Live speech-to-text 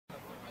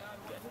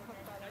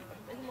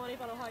mua niin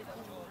paljon haittaa.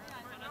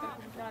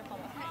 Tää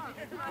kala.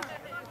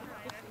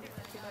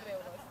 Siinä on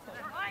reunoissa.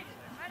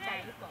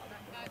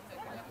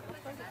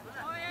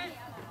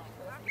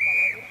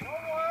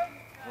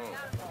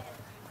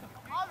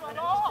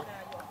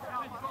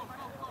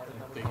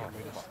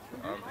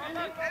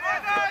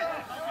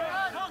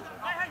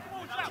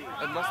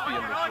 It must be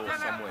in the drawer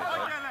somewhere,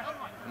 right?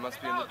 It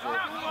must be in the drawer.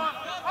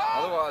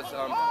 Otherwise,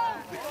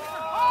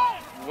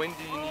 when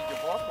do you need your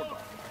passport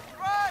back?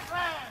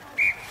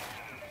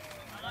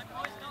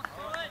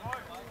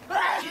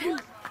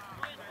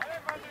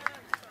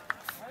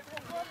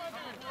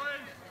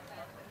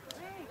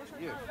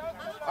 Yeah.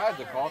 I had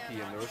the car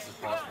key and the rest of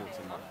the passports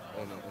in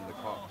the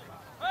car.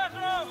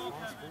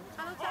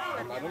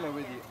 And I don't know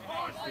where the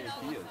spare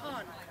key is.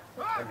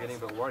 I'm getting a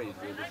bit worried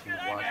whether she's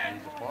why she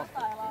needs a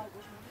passport.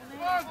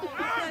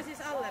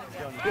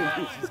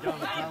 She's going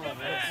to tell her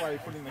that's why you're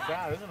putting the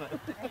car, isn't it?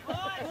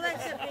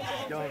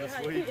 She's going to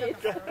Sweden. It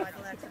will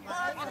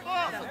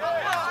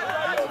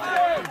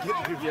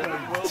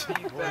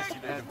be back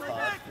and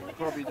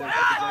probably don't get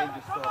the game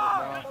just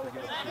started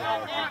now.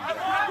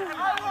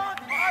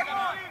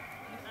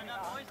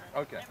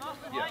 Okay.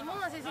 Yeah.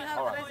 Mulla on siis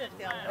ihan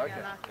resepti on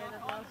Okay. lääkkeitä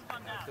taas.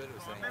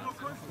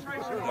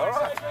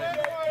 Alright.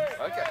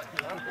 Okay.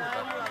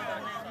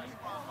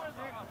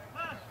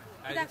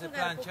 And did the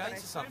plan change or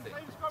something? I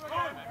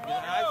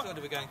thought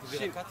we were going to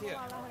Villa here.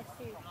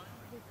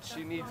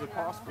 She needs a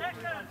passport.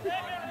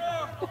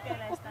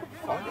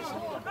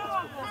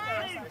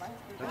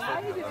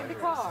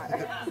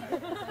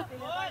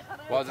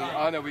 Well,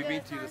 I know we've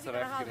been to the South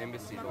African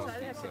embassy last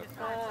week, so,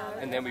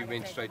 and then we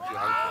went straight to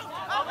Hong Kong.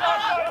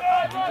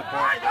 She needs a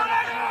passport.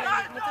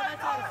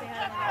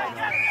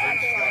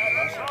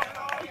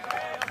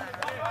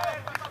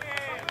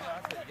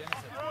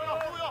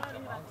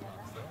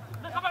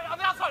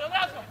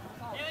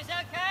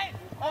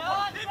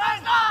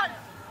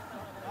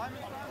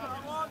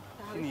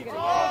 She needs a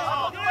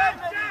passport.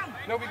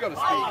 No, we got to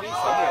speak somewhere.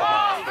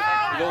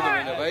 With all the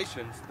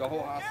renovations, the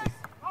whole house is.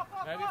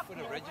 Maybe for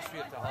the registry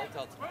at the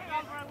hotel tomorrow.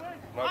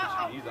 No,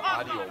 but she needs an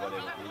ID or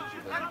whatever.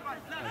 She's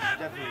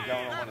definitely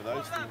going on one of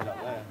those things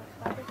up there.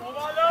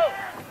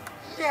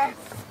 Yes!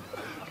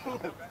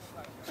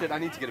 Shit, I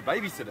need to get a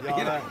babysitter. Yeah,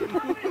 I know. The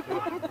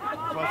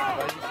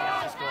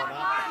babysitter's just gone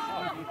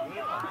up.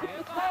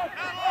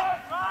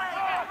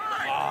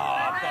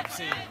 Oh,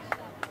 Pepsi.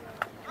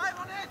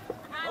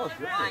 Oh,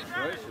 goodness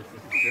gracious,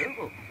 this is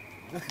terrible.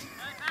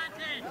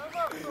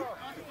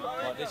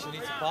 What, does she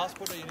need a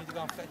passport or you need to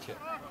go and fetch it?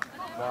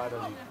 No, I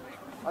don't need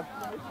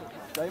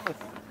Seamus,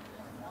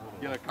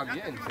 come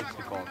here and fetch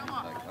the car.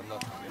 Like, I'm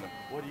not,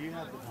 What do you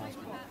have the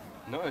passport?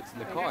 No, it's in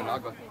the car and I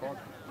got the car.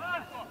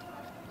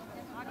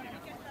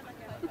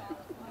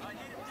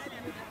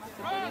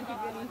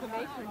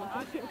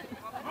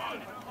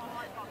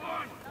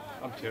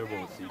 I'm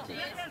terrible with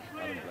secrets. I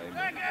don't blame you.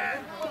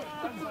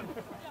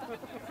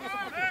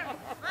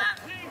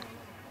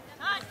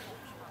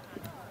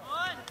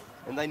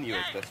 And they knew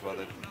it, that's why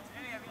they didn't.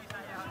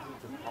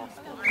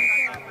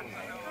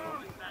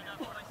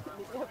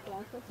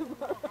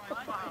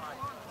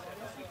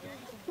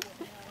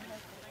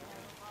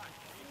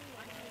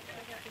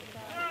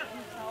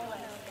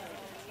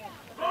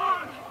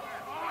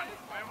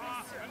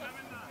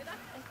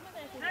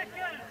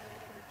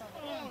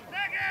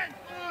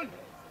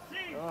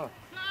 Oh.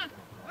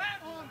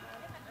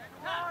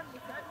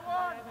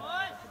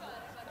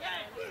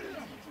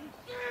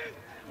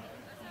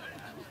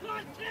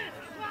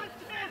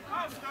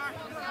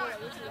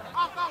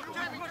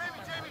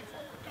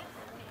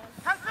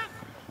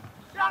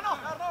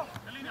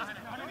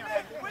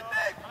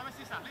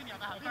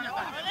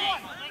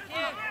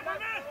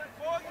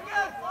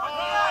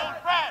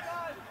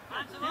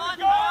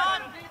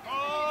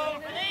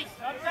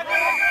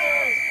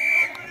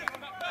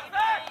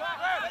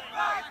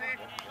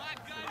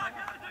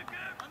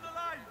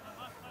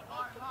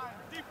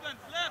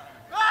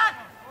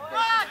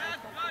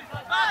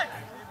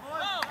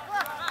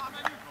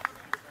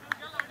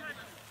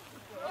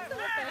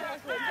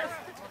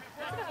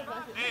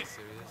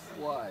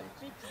 Why?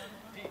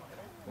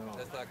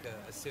 That's like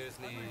a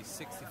seriously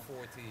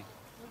 60-40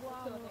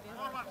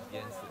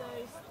 against it.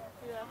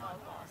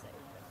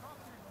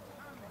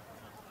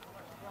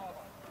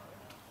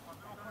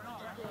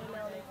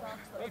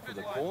 Go for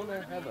the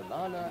corner, have a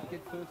lana,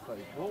 get first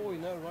face ball,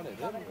 run it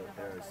in.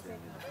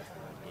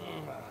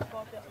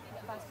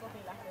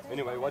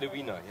 Anyway, what do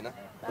we know,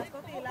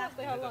 Kotiin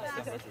lähtö ihan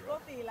luonnollisesti.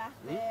 Kotiin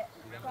lähtee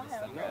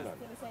 7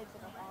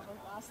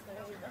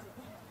 astetta.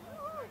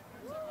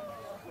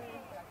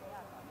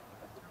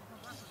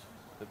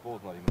 The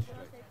ball's not even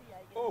straight.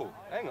 Oh,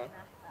 hang on.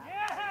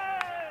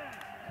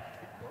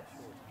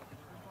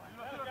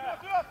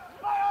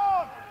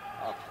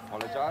 I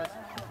apologise.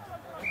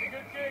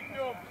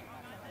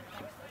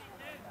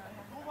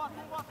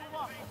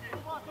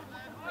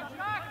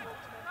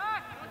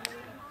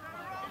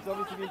 He's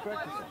obviously been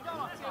practicing.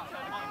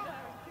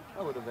 I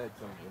would have had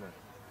some,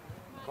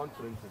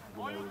 confidence if,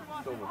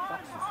 still with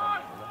Fox or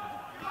something,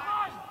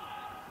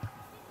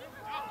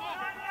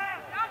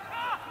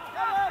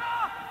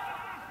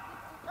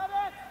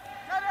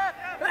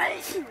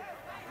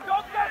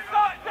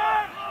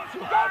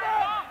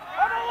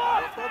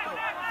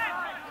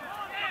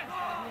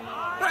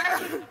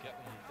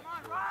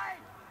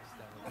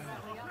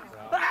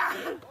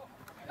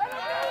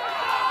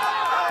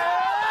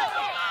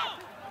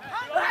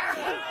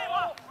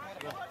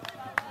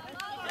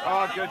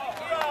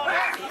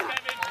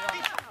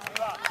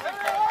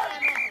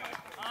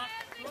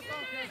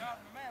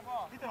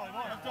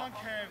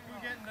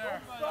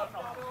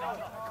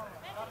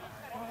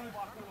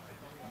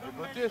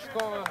 But just go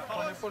on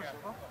your push.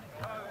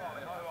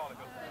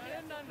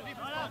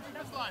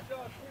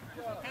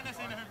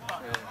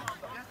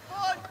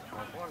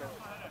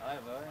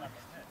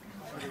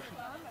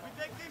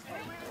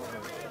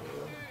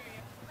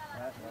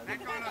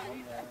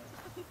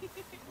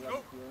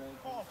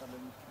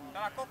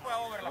 Täällä koko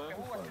ajan overlappi,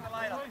 huuda sinne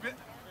laidalle.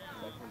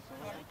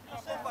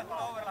 Koko ajan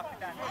tulla overlappi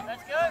tänne.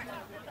 Let's go!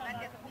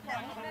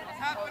 What's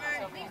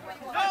happening?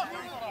 Go!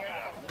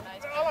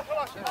 Alas,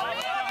 alas!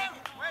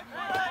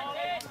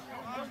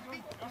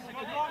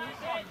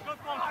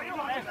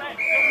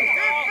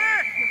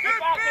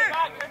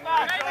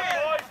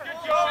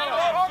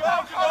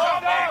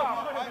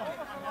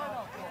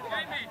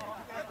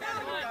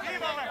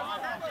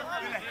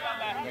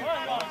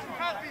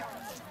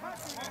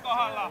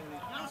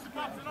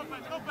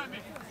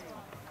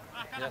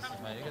 Yes,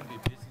 man, you're going to be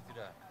busy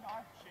today.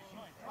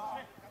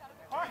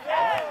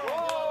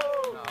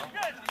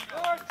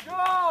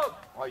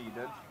 Oh, you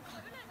did?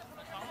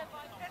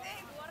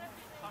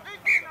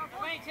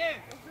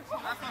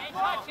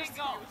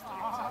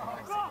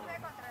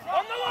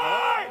 On the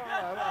line!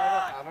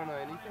 I don't know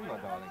anything, my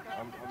darling.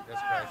 I'm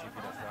That's crazy if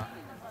he does that.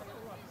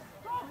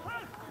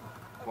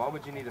 Why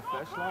would you need a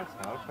flashlight?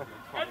 No.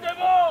 Get the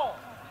ball!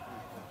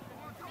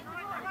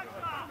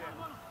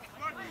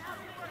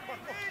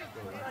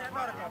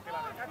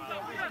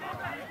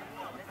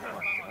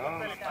 Oh,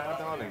 my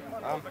darling.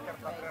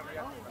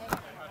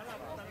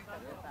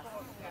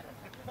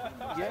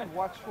 Yeah,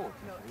 watch for.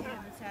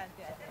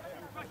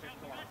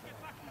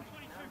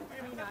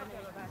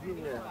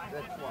 Yeah,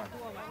 that's one.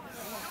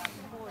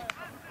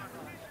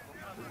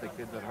 Is the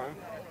kids at home?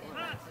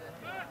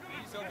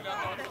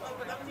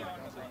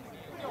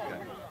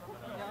 Okay.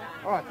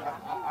 Alright,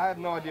 I have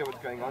no idea what's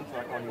going on, so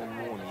I can't even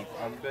warn you.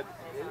 But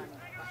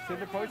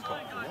send a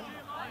postcard, you know?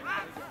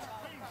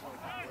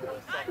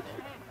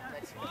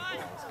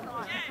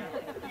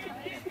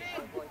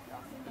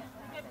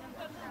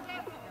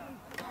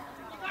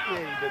 Yeah,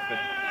 you did, but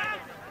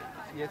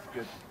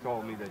Jessica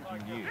told me that you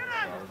knew. So I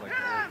was like,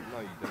 well, no,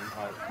 you didn't.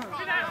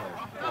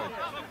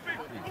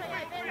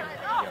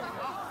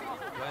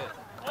 Right!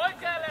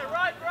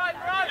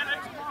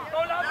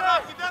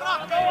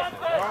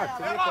 Alright,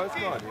 send me a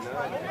postcard, you know.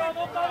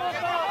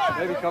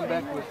 Maybe come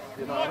back with,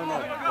 you know, I don't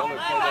know, dollar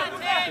 $10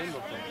 or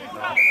something.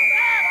 No,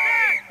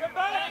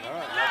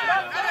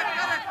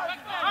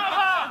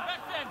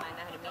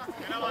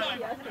 I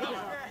don't know.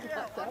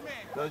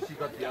 No, she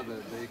got the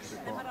extra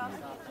card.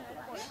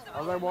 I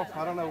was like, well,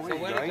 I don't know where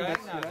you're going, but,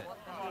 you know,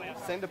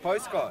 send a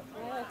postcard.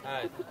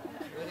 Hey,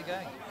 where are you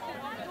going?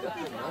 No, she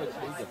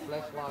needs a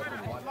flashlight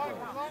and white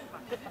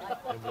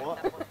clothes. In what?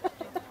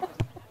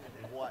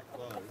 In white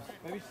clothes.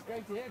 Maybe she's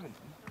going to heaven.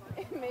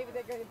 Maybe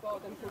they're going to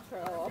Golden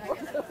Patrol. I don't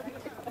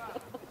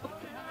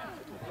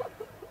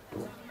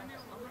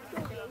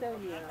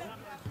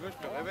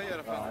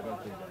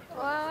think so.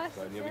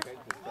 So, yeah, we came to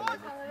Estonia.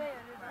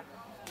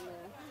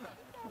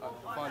 I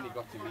finally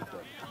got to meet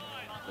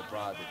the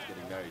bride that's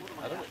getting married.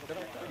 I don't know.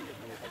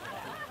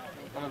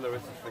 One of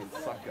Larissa's friends,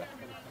 Sucker.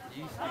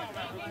 He used to own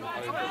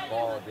the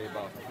bar there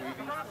by Rugby,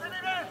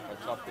 on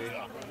top there. I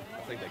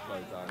think they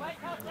closed down.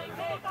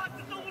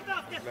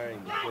 He's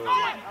marrying the girl.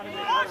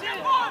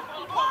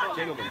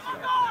 Gentleman's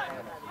club.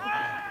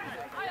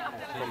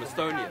 From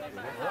Estonia. You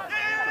know?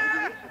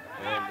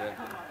 And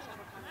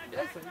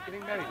yeah, so he's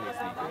getting married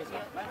next week. So.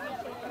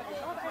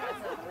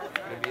 It's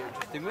going to be an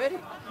interesting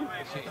wedding.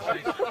 She's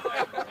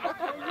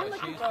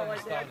from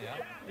Estonia.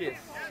 Yes,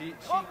 she came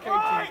to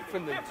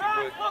Finland to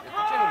work at the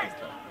gentleman's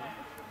club.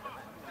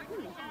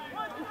 This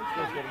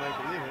guy's got to make a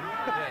living.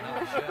 Yeah, no,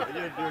 sure.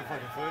 You're doing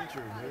fucking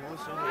furniture removal,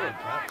 so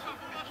yeah.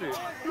 True.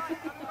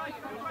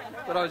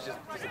 But I was just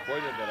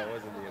disappointed that I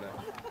wasn't, you know,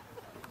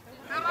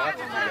 invited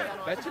to a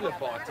bachelor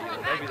party,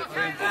 or maybe the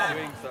friends are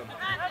doing some.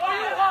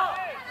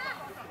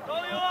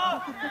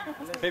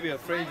 Maybe her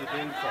friends are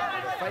doing some,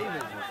 you know,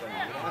 favors or something, you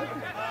know.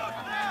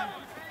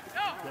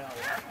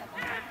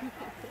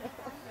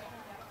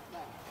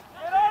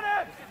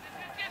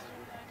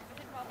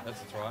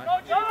 That's a try. Oh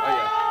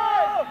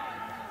yeah.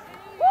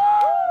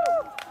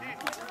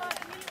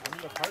 I'm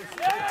the post.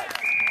 Nice.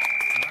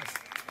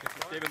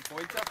 57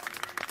 points up.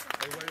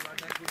 Are you worried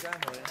about next week, Dan?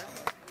 No,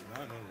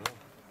 not at all.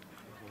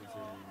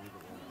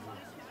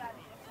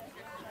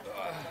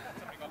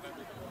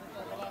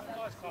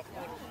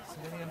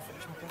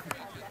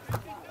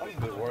 I was a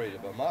bit worried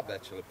about my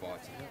bachelor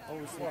party. I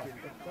was thinking,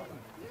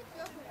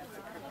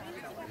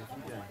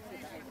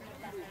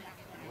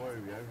 why are we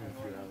over in a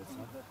few hours,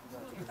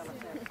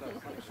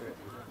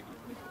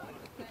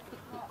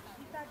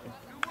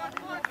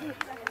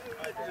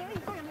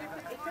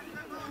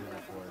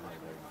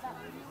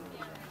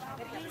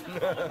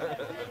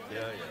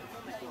 Yeah.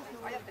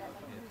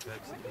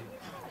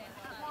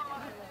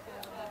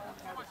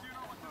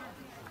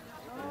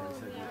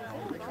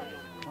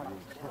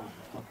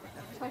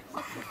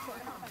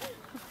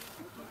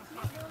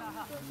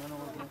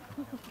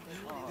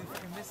 You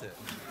fucking miss it.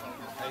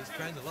 Hey, he's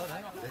trained a lot,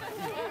 eh?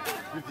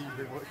 Good thing you've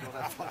been working on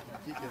that fucking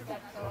kicking.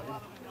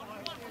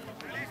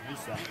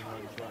 missed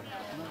that.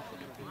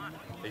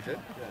 He did?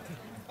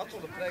 Yeah. I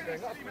thought the player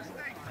going up.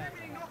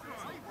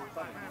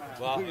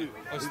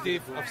 Well,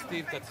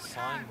 Steve got the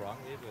sign wrong,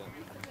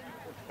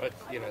 But,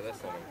 you know,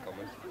 that's not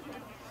uncommon.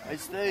 Hey,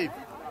 Steve.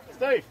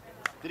 Steve,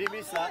 did he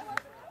miss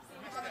that?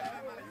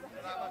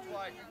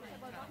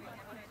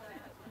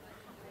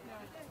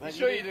 You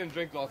sure you didn't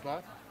drink last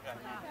night? I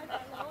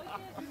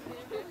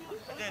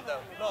did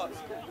though, lots.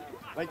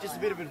 Mate, just a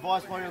bit of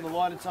advice while you're on the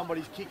line and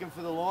somebody's kicking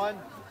for the line.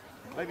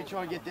 Maybe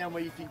try and get down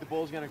where you think the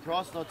ball's going to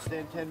cross, not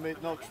stand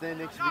not stand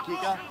next to the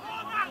kicker.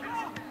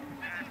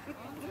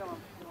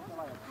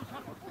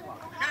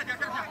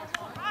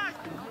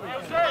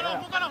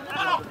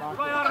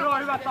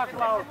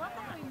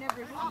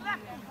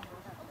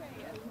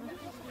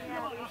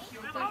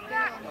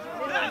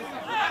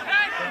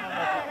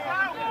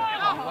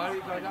 Why do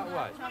you go that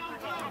way?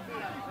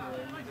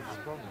 It's a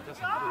problem, it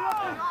doesn't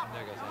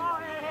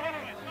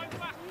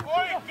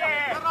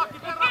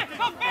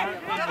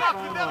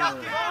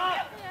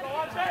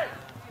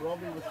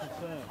Robbie was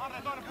concerned.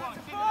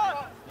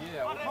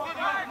 Yeah.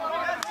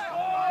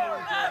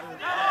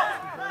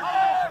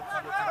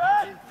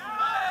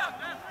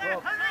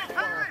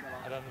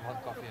 I don't want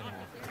coffee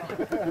anymore.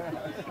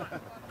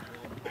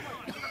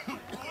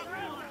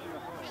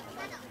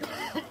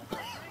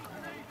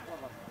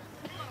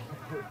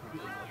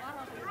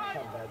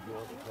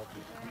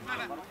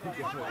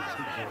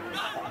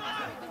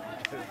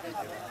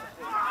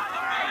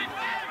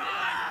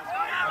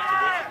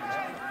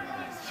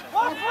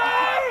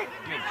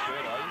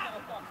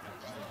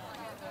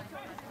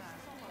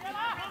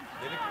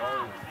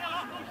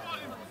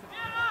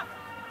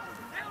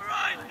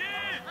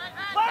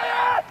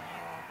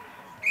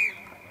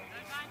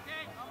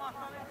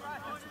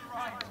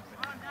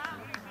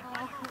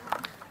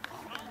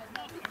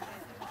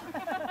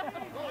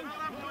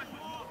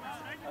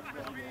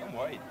 I'm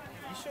worried.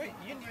 You sure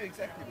you knew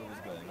exactly what was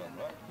going on,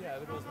 right? Yeah,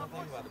 but there was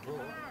nothing about the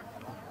ball.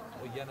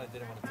 Well, Jenna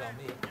didn't want to tell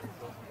me.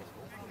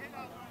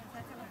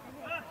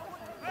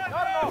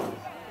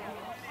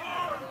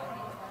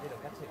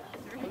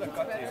 Well, they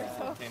got here at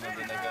 10 and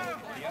then they go,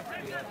 yeah.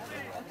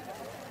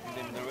 And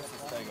then the rest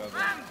is staying over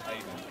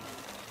Avon.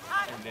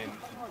 And then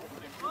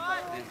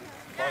there's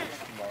brunch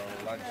tomorrow,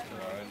 lunch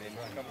tomorrow, and then he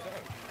comes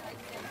home.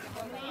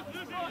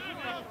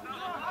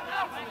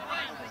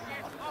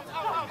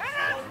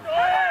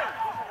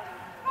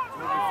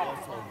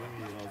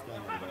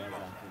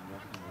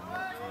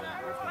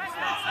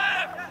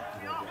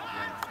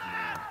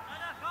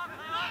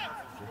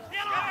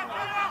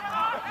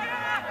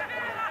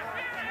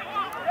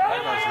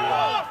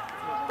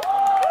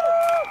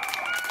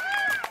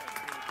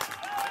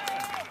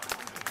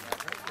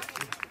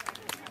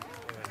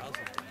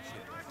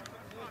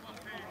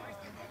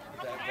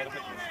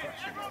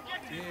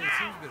 Yeah, it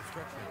seems a bit of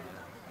structure in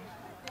there.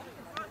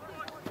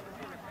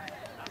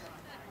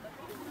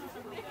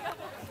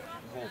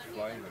 The ball's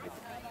flying with it.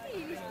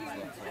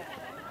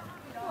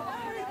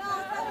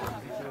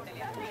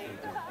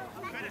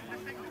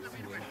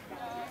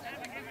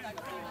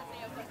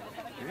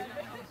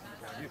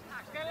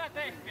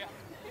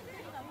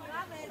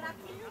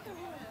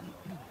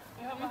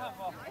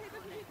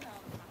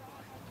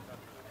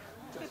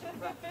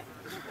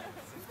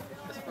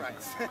 Just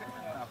friends.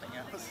 Nothing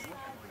else.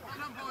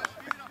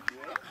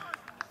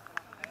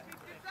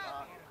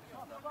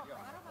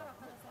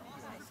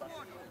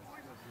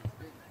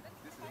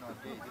 This is not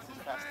gay, this is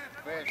fast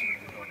version.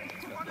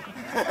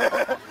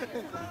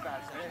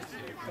 Fast version.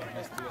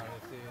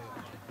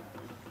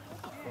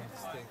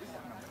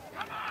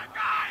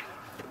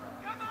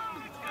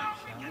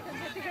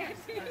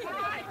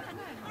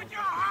 Put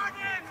your heart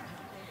in!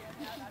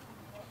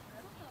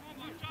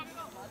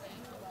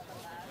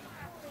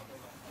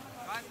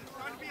 Guys, it's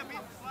going to be a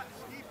bit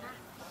steeper.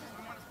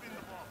 We want to spin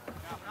the ball.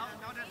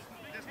 Now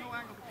there's no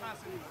angle to pass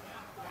anymore.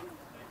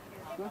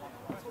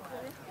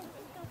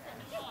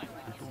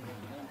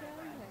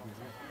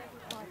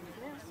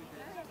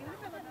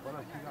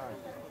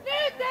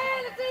 Nyt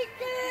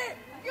Helsinki!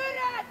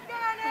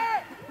 Jyrätkää!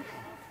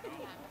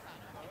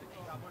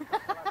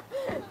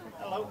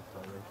 Hello.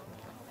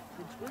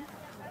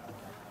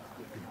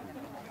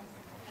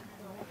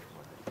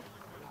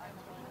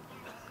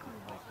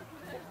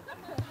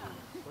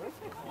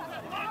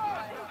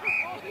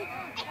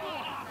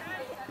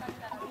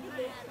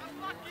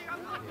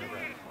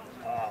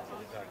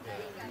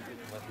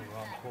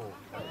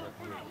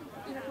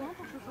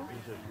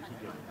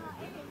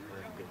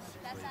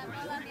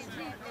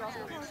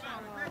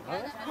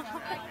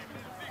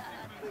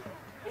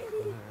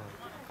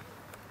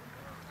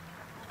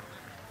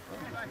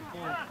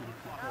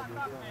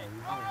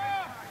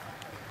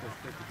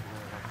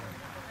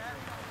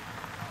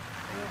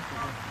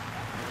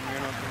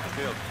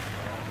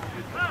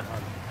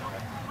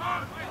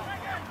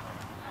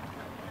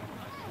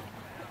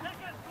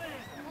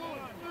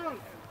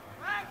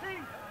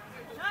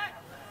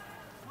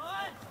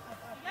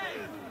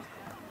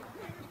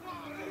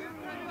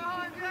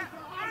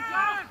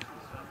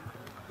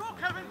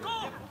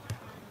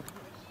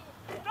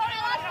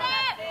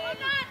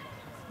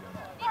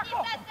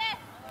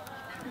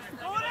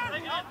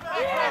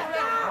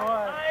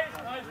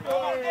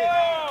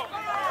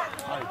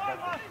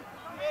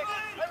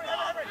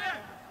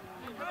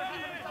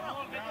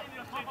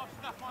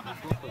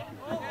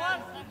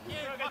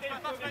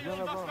 Viens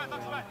là-bas.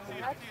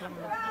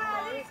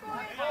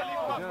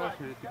 Viens,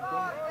 chez les types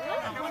comme.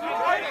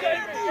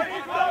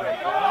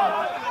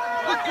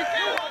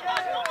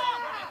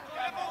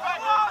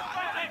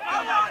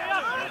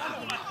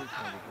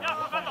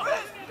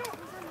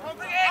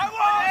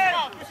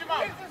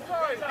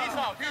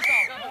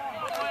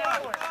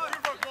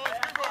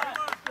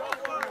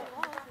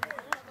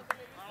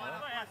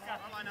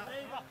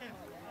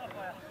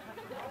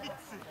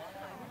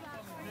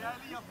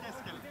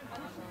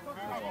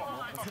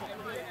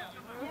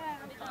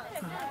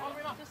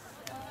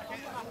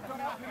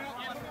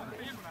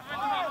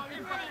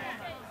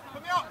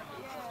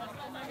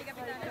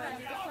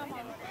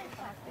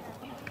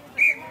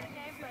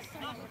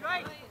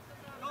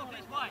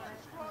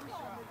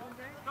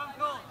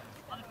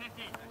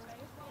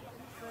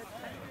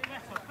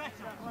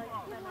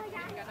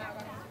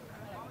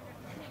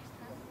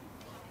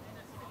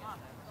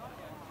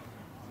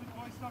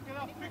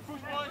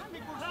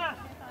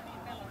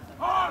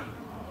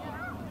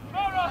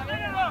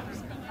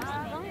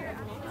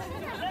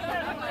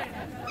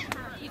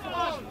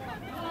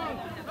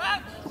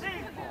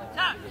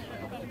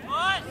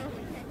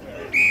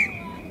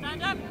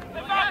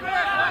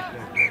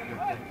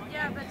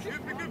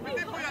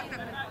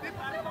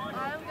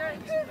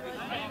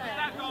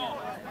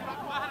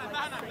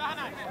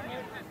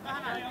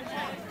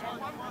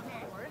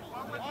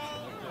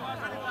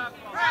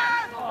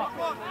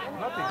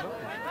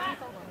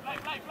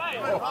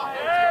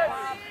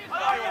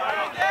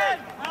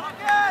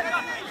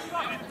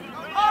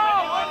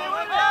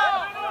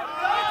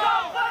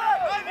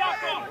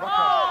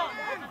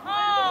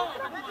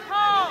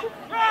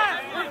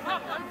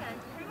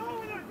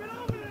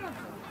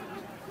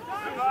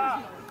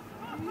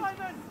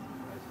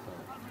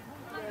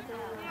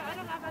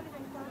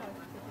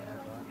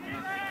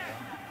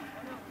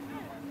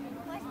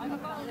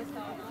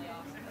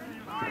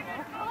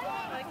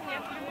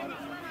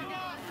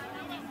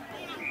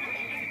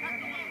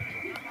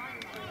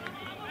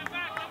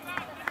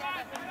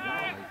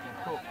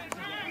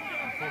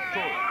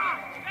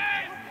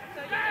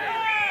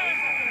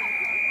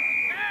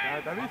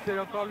 T'as vu, c'est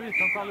encore lui,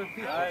 c'est encore le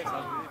fils. Ouais, c'est pour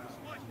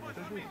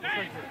ça que j'ai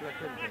fait la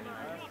tête.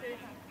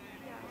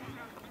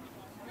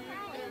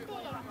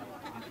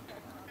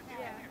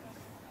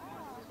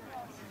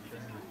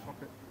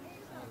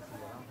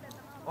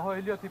 Oh,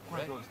 Elliot, il prend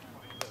jaune. I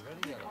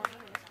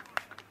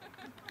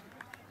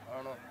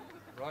don't know.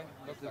 Right?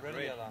 That's the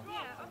ready alarm.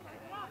 Yeah.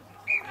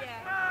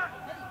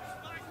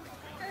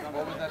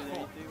 What was that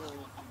for?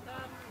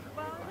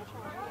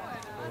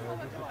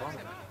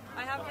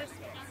 I have just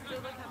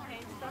still the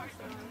campaign stuff,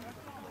 so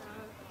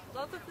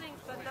lots of things,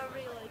 but not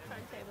really like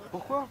timetable.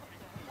 Pourquoi?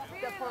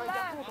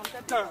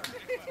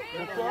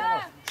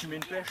 Pourquoi? Tu mets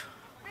une pêche.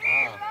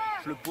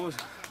 Je le pose.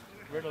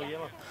 Red or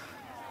yellow?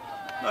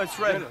 No, it's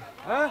red.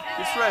 Hein?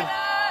 It's red.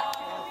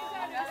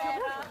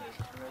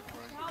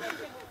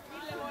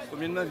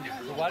 Combien de notes?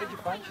 So why did you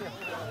French him?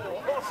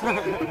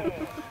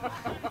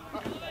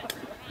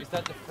 Is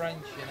that the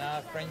French, you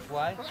know, French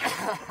way?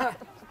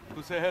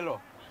 To say hello.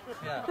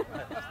 Yeah.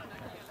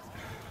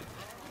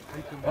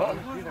 Oh.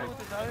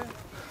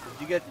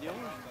 You get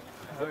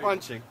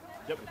punching.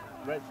 Yep,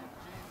 red.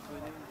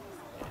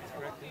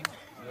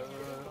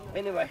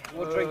 Anyway,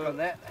 we'll drink on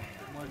that.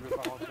 Moi, je vais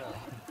pas rentrer.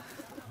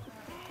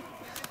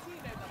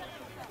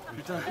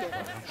 Putain,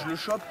 je le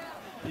chope,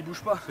 il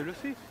bouge pas. C'est le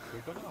 6, c'est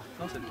le connard.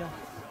 Non, c'est le 15.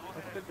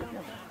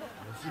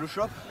 Je le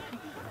chope,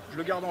 je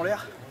le garde en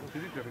l'air.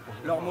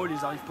 Leur maul,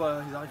 ils arrivent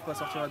pas à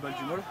sortir la balle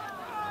du maul.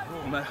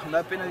 On a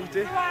la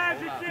pénalité,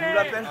 il nous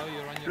l'appelle.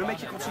 Le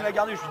mec il continue à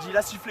garder, je lui dis il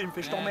a sifflé, il me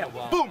fait je t'emmerde.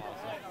 Boum!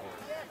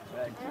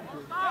 La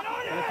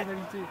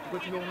pénalité, pourquoi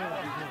tu l'emmènes?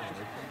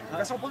 Il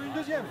va s'en prendre une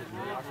deuxième.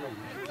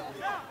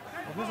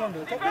 On a besoin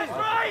de taper.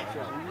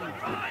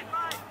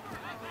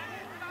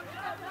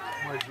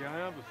 Moi je dis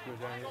rien parce que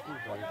j'ai rien tout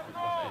pour aller se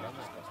passer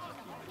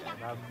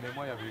la main. Mais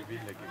moi il y avait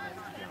Ville là qui m'a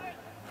dit bien.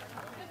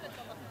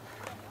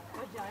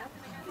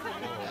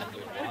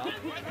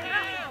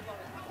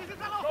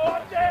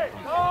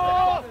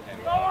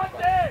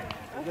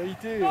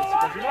 Égalité, c'est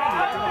pas gênant,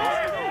 mais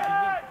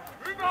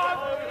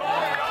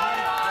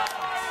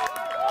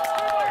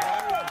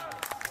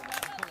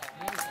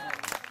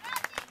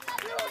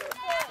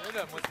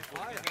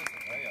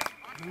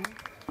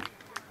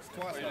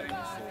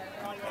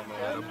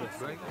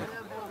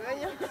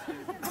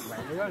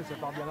Légal, ça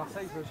part bien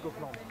Marseille jusqu'au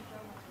flanc.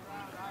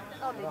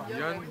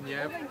 Lyon,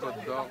 Nièvre, Côte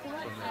d'Or,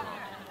 Saône-et-Loire.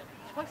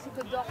 Je crois que c'est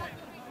Côte d'Or.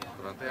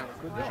 21,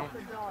 Côte Dijon.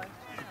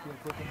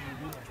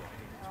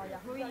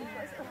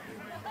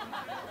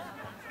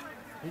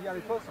 Il y a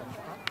les fosses.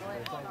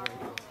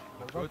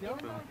 Côte, un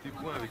petit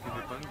point avec une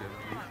épingle.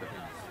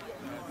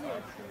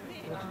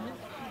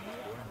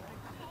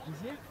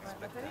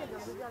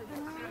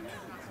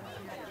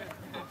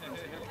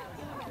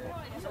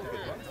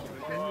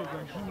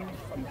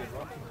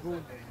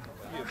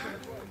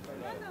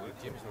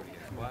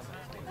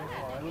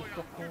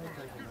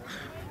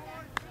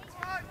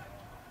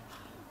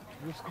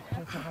 He's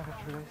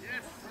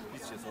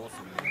just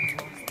awesome.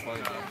 He's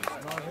playing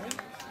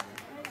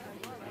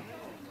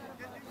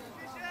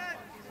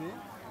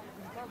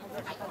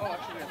Oh,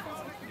 actually,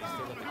 you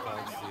still got the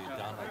codes to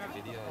download the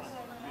videos.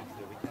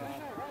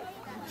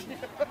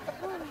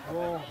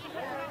 Bon.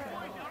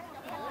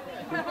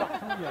 C'est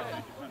partout, là.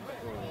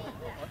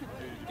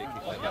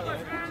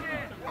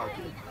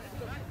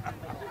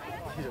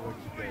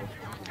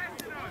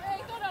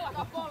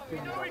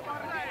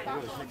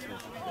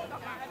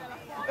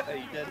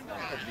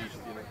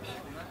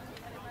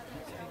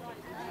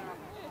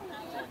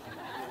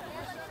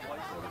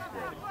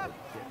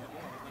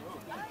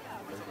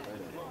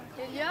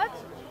 Elliot?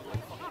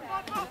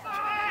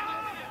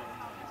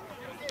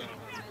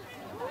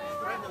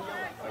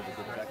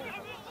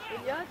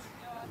 Elliot?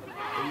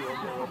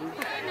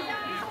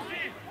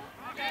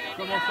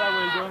 Comment ça,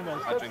 well done, man?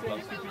 Stop saying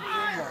stupid things,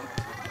 man.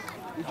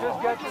 You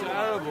just got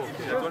terrible. You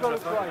just got a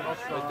try.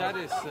 But that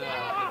is a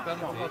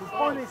penalty. On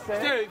prend un essai,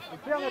 Steve. on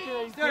perd la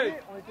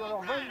pénalité, on était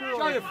alors 22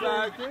 Show en your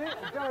flag. pénalité,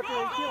 on perd la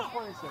pénalité, on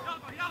prend un essai.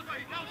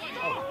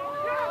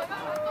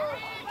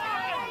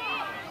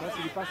 Là,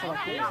 c'est des passes à la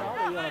course, hein,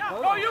 d'ailleurs, la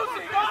preuve.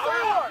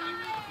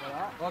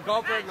 Voilà. Well,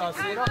 go for it, Lassie.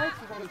 On arrête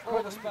ce genre de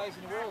All the choses. space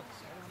in the world.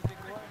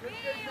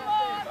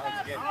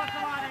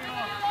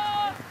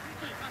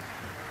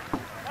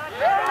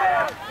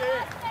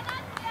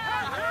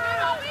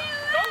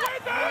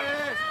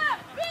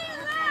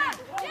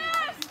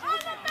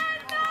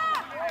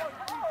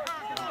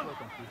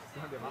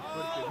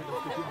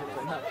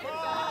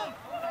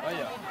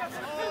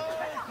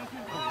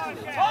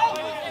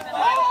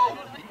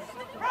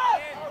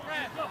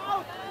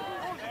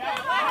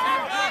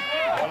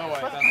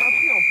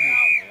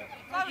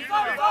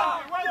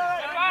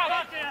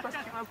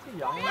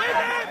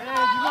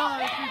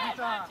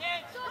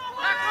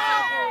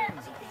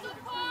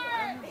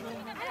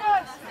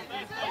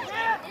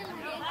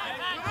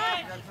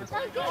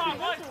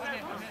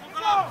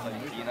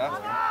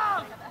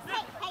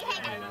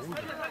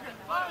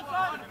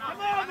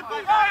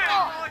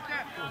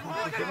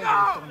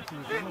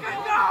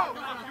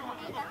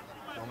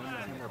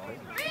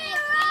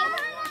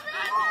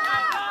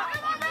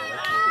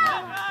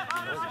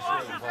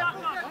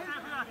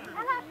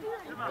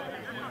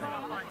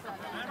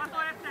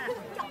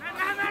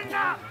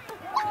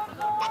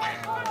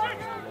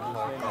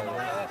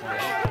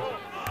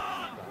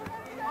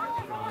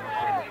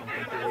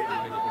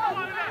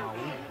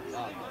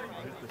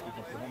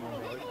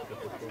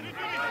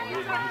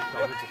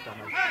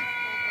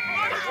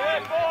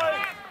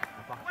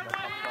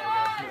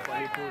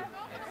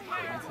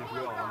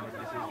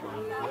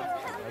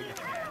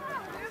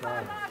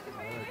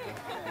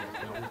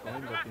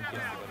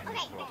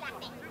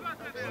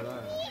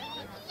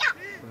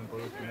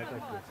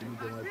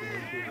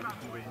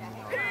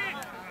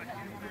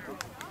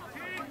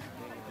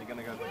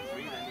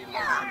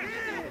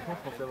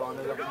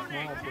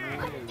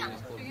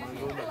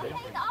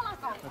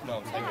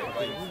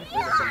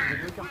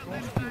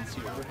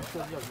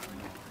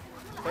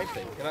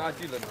 Can I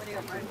do them?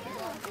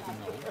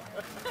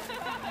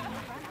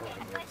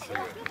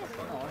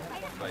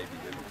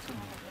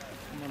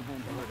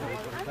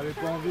 T'avais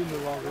pas envie de me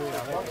voir jouer,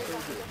 arrête.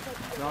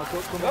 Non,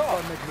 comment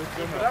pas mettre le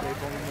thème alors t'avais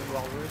pas envie de me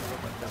voir jouer?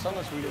 Ça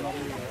m'a saoulé.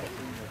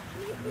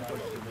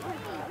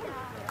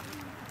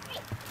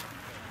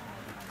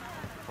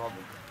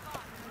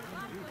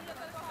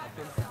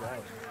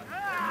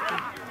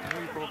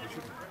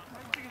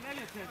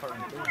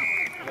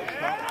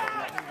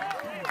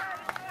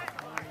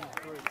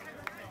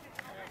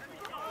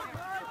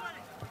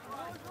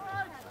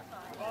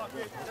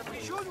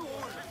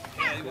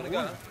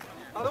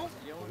 Pardon?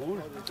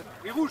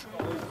 Et rouge.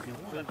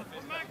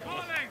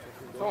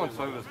 Someone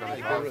sober's going to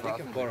She try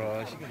can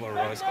borrow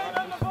Rose.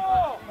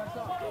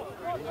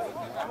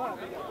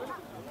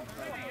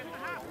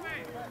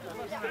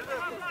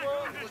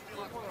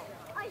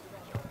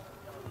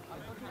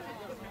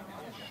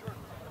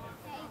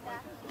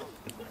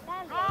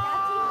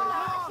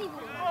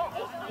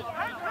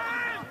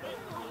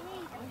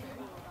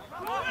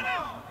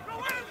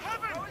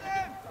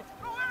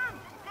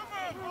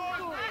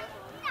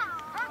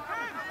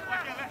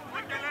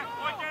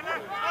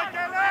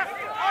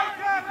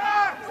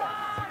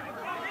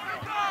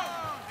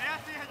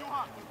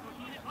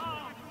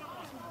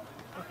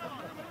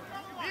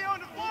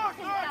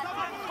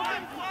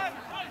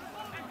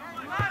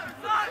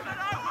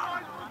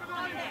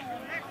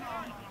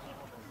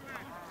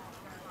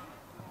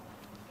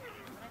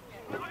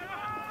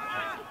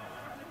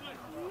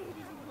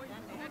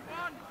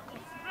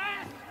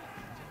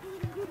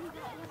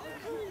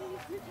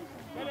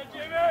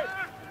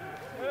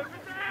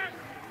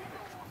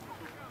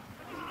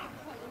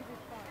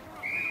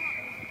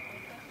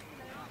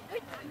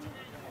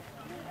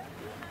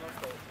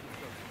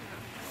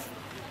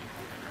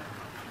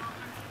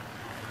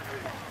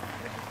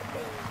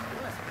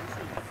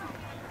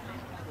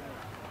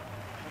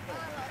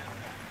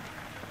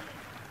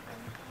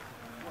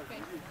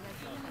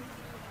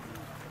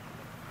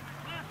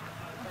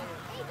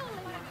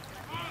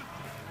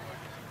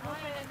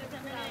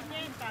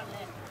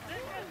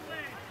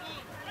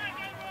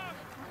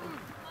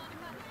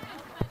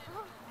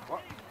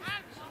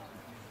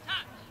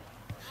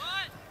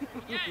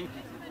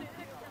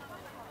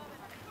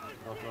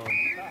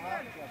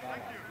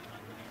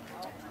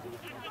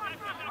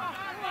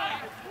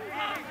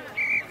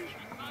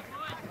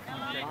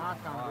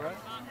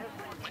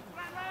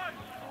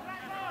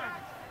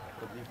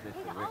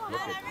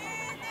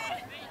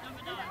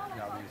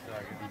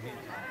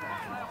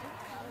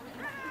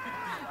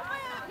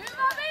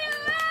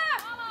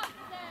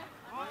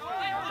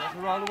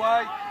 Around the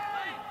way.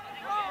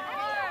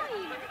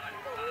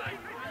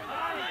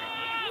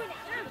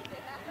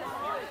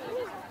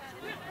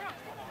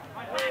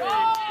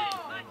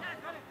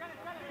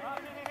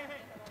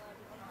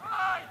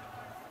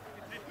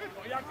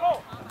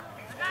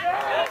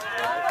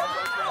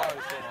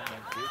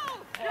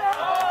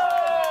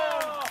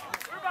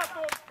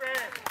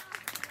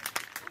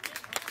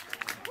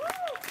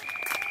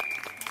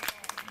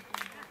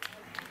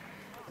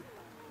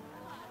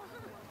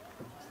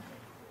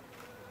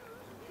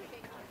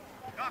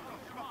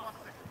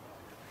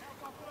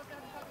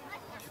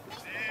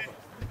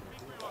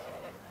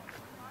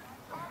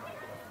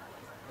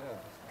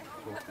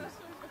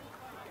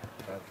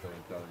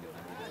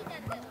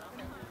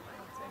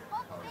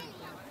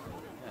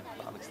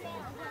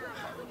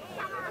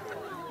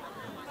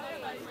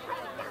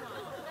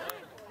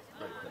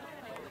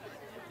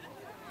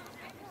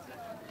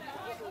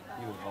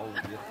 He was old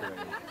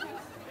yesterday.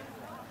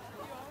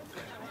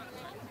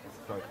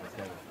 So I was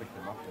going to pick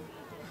them up and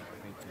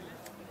went to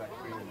the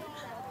factory and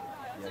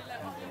he had to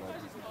do the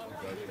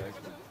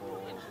negotiation for...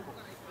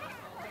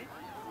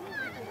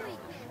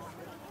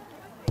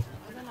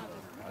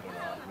 I don't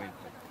know how it went,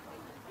 but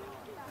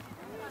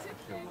I'm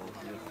sure we'll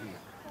see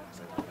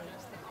whether they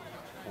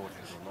force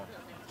it or not.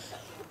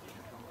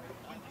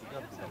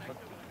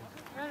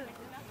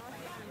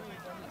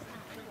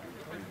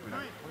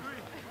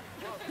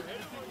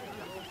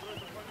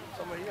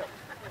 Somebody here.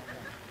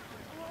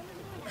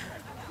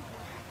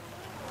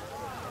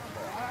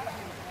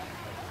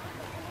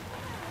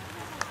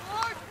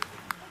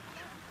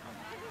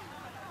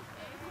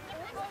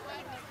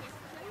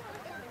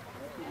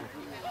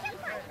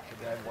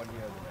 They had 1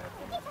 year and a half.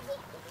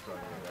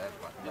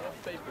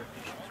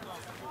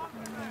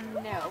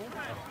 No.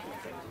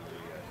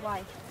 Why?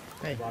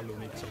 Hey.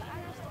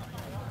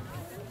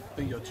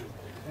 Big Atsu.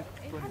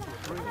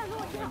 23,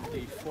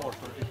 24,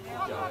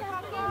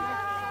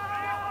 25.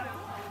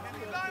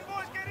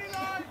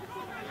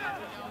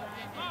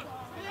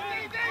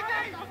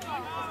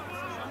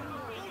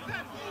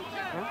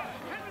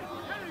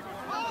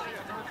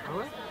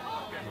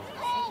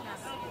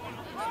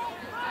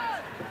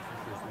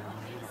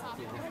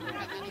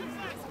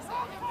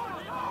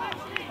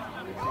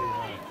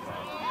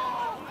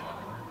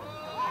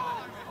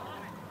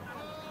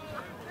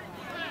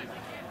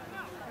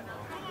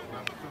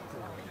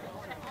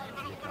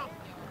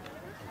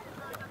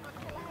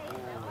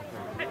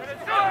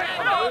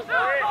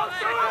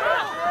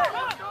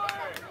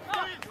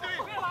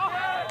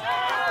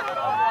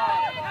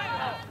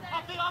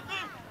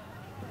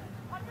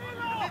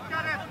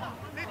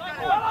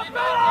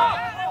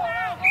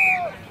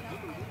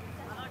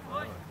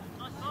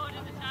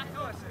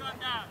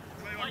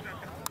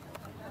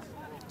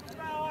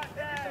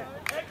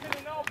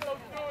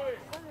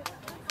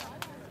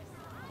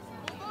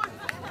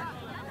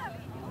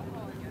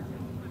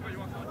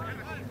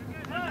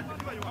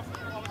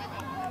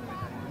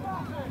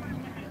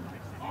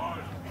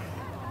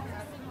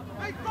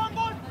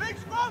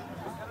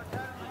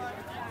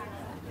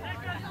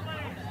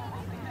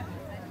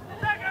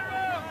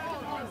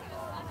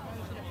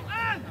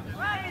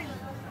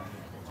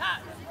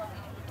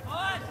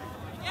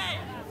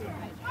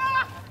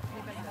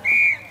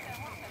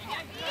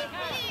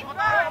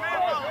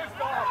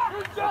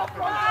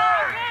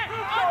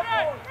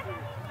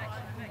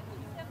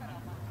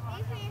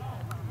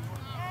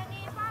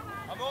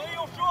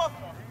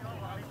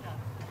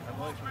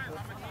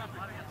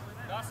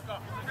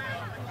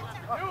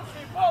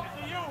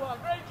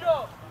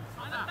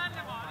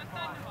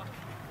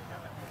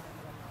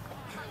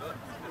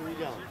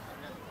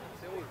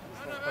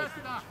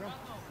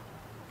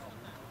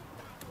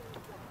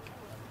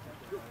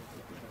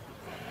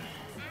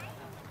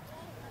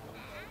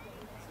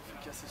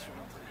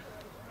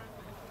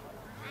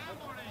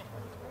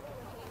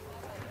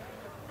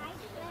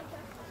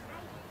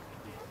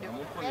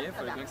 Mon premier, il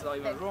fallait bien que ça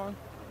arrive un jour. Hein.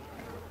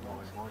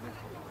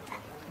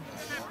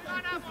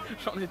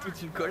 J'en ai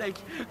toute une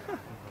collecte.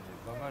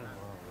 Pas mal.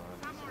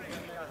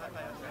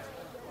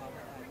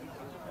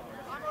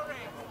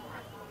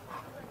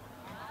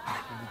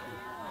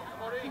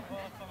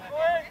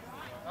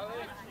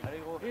 Allez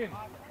gros.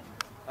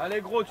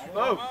 Allez gros, tu...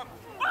 Oh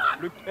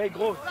hey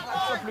gros, tu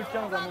chopes le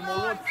 15 à un moment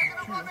ou l'autre, tu le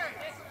tues. Hein.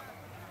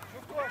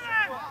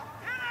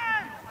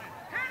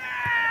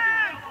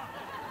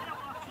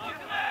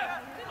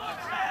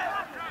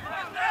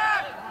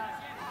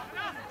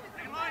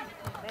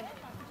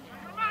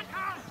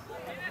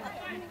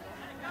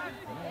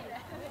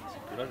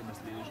 Là,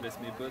 je laisse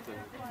mes potes, ça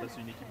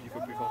c'est une équipe 10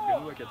 fois plus forte que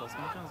nous à 14-15.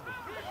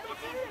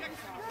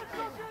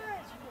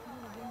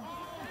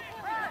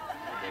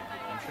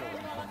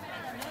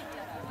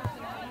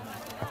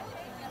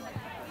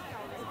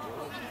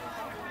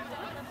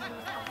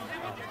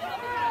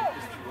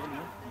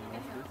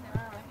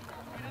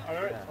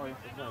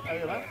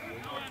 you that?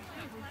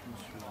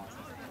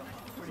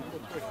 Pretty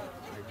good trick.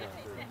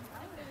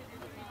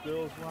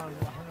 Girls won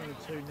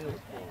 102-0.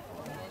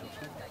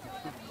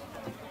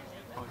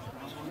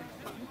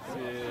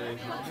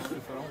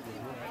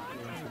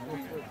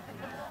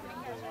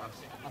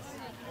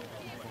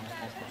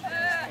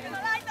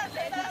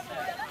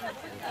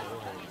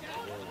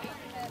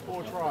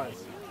 Four tries.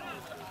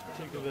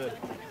 Two converted.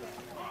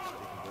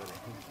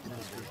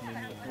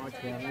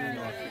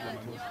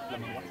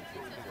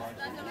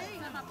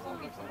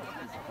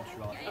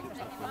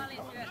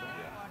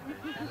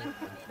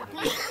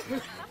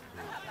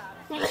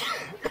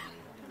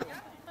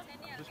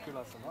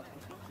 Jusque-là, ça va.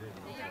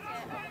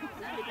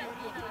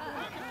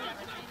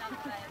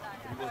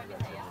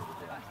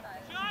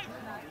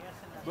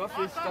 Bah,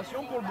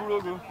 félicitations pour le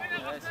boulot, go. Ouais,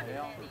 c'est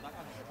bien.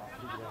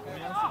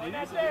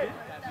 Combien c'est des livres?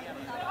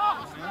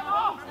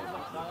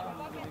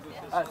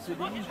 Ah, c'est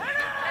des livres.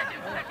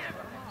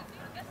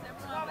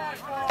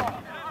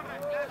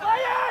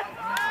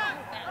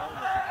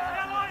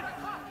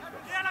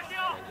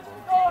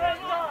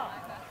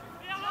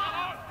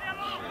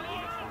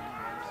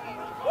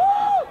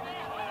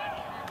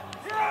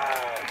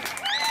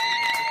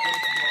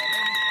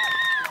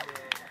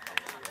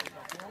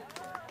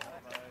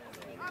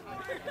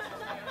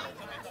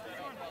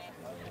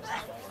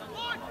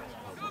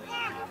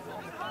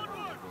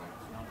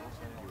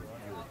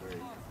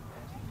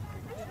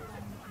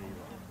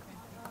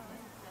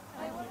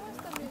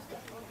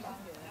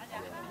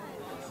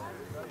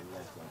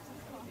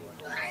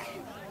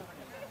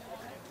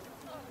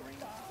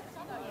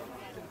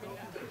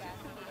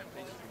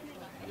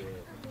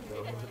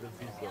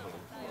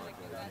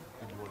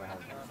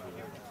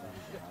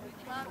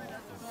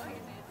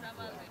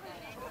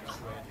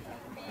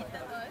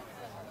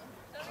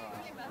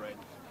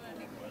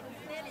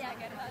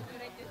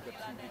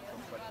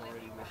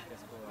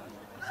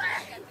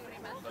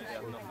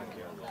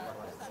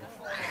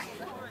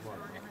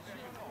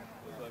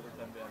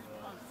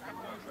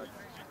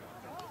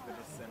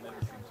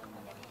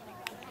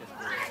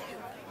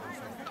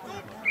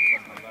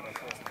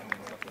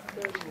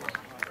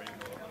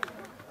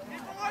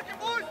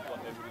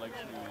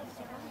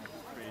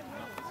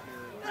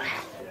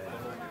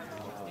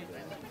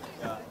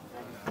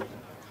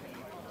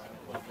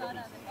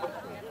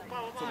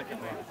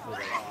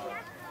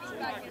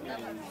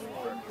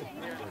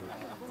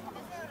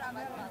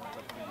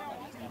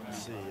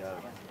 CEO.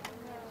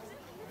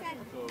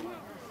 So,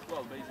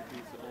 well, basically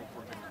it's all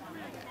for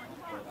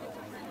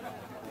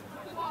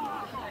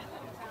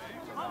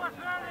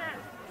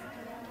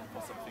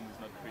most of things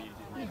not created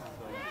yet,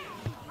 so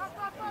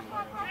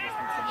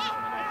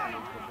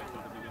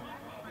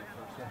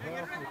So how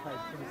often you pay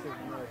 27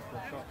 euros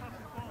per shot?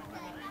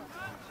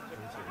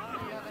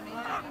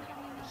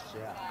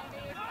 Shout.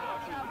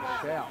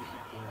 Shout.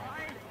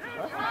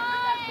 What?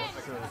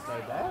 That's so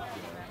bad.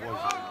 We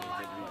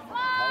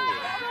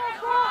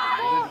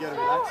didn't go to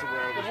relax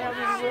where it was. How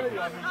many were you?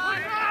 I mean,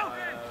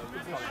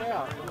 it's a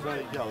shout. Yeah, it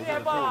was in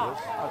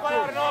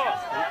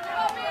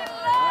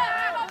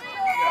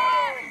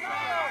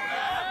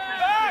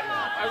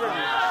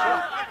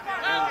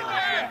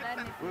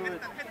the pool.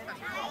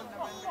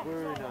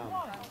 We're in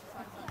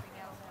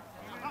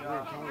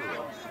Colorado.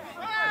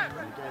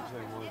 The game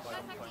zone was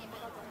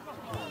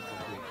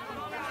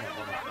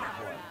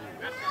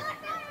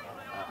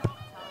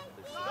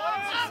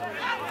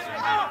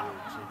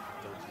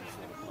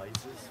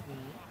places.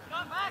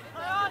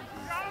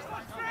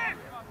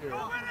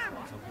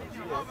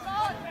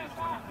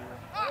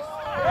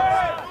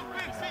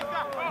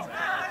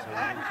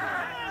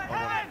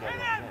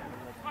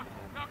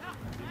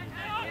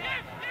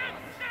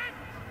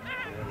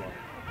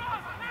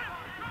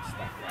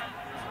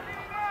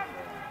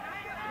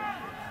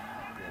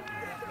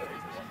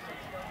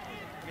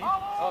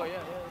 Oh,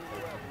 yeah.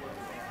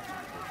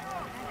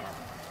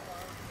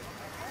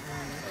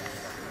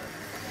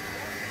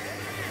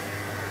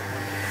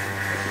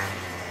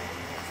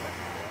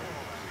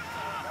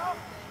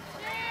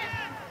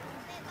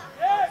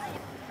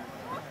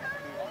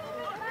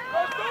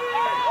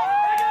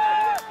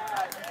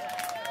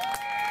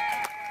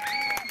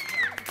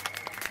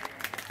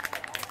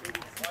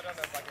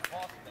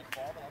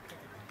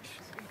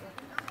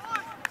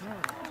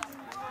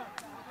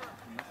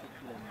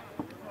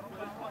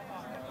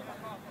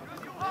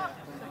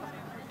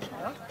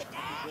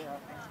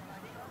 Yeah.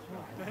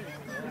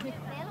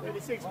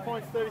 36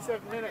 points,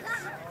 37 minutes.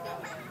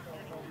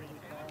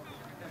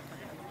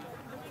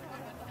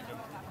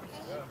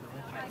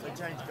 So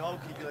change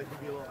goalkeeper, they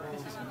could be a lot more.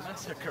 This is a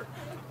massacre.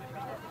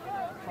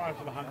 Try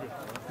for the 100.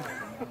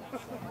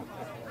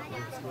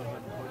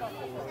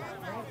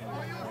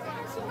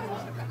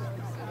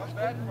 Not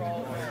bad for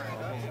all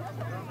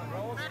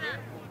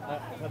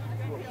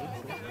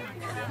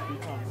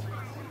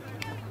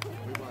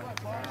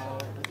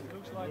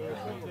looks like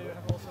they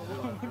have also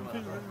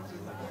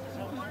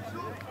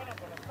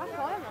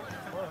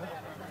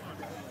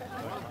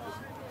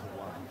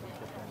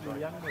The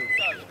young move.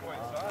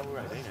 we're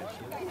 18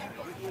 actually. Yeah,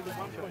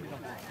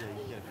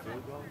 you get a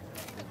field goal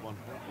with 1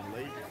 point in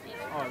league.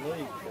 Oh,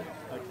 league.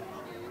 Okay.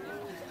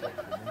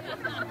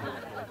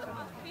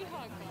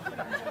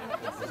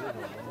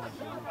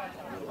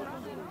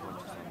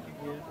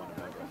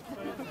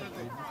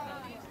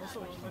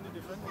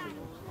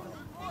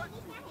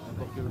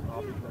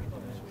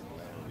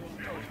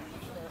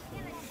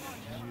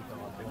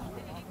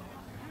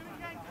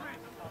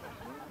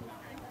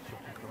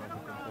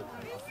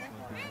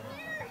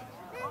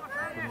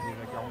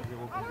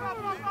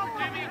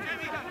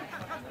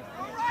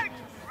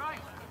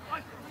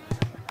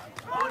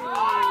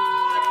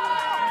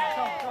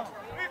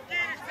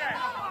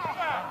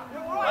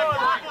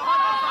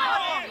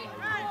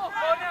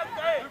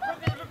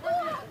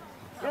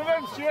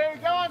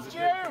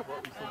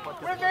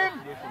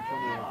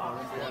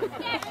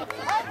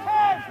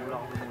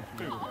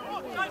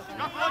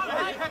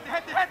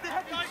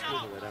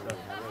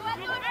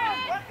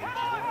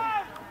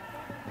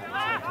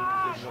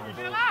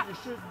 You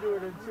should do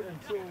it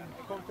until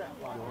contact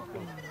line.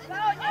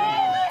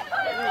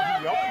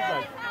 The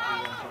opposite.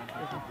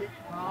 If you pick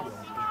pass,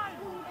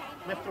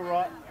 left or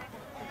right.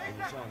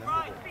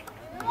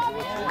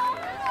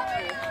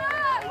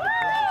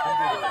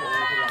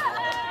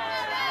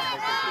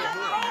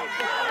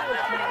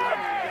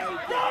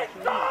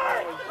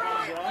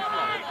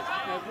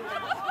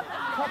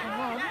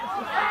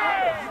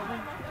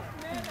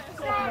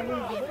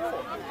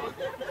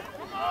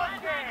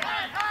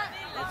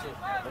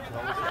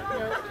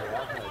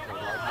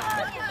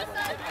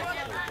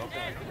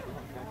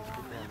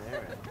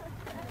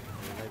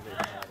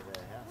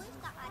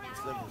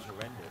 This level's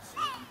horrendous.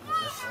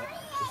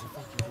 There's a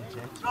fucking good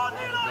chance. The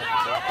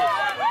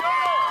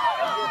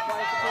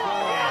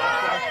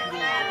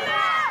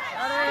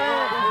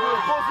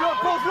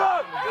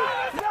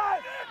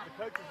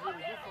coach is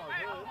really good for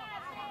him.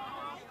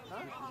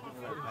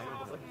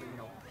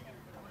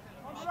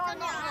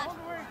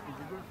 He's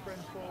a good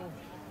friend for...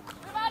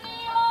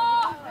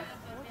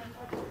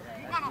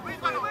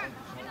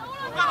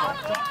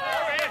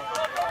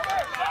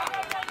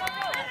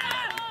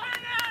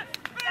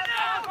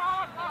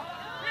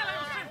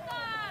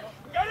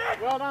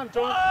 Well done,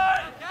 John.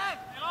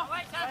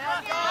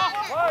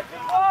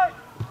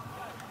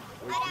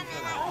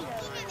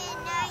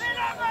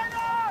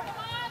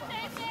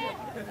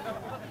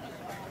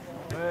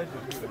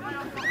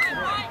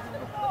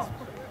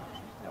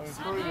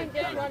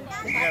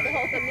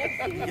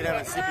 You can have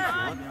a sip if you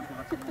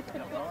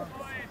want.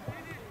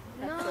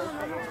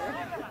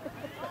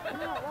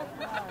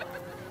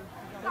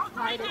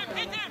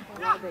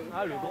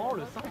 Ah, le grand,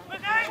 le 5.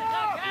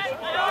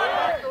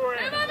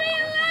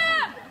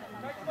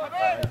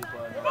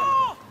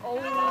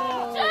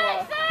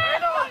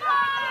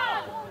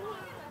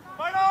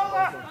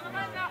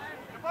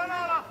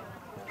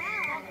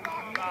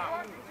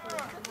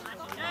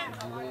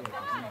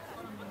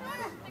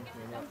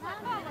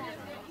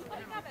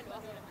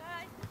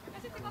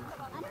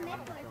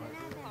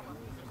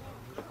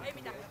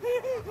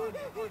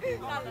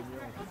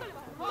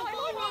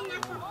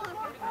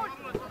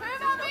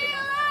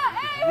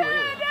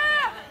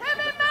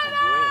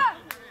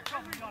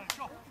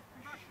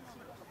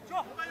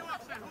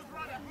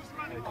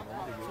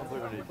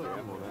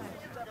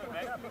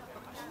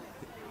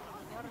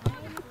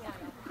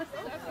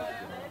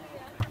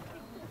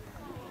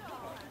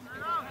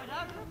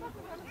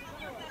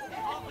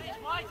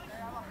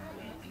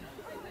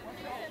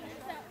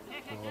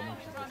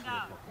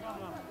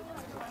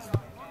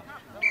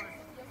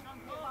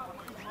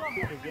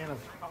 Again.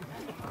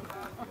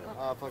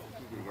 Ah, fuck, you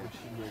kick it again.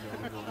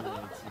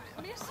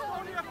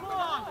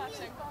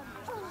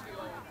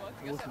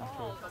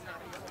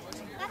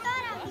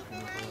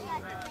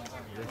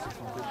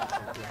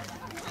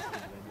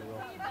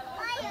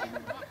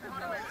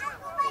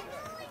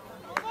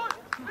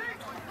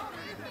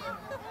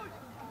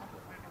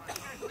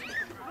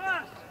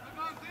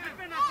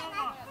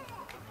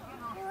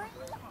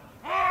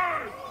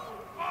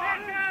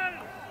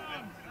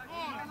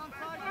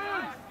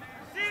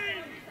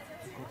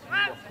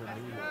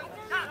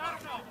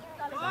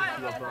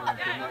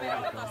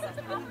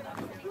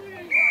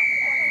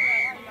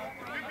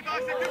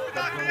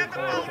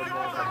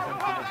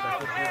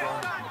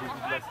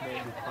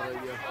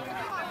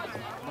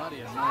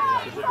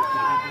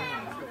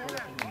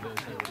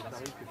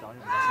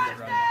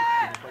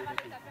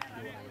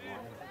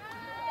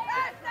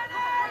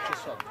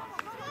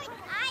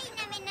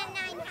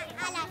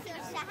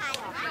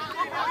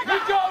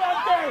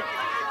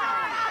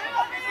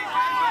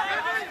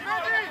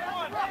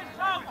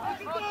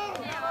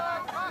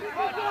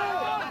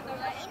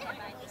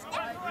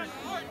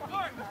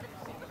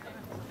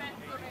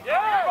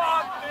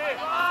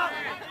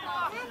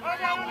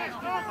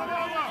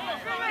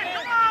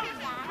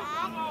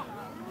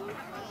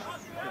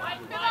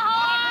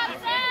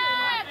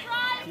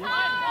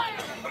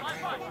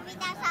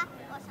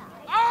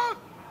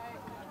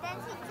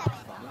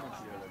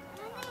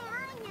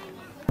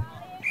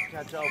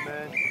 Catch up,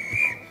 man.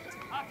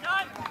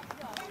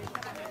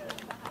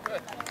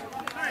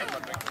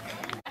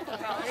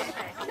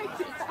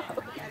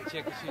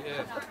 Check,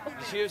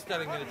 she was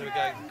telling me that we're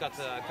going to cut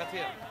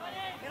here.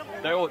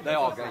 They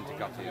are going to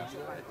cut here.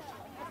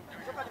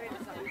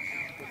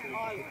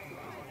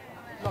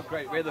 Not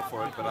great weather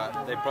for it,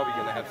 but they're probably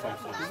going to have some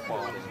sort of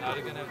spa. No,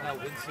 they're going to have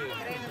windsurf.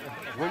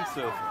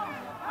 Windsurf.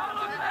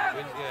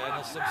 Yeah,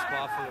 and some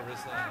spa for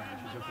Larissa.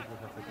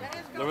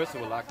 Larissa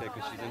will like that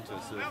because she's into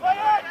a surf.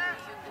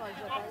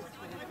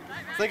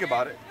 Think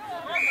about it.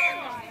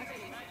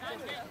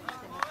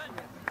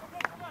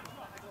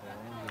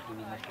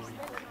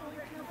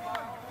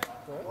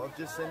 I've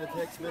just sent a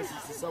text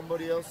message to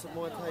somebody else that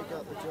might take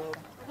up the job.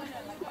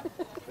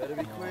 Better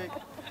be quick.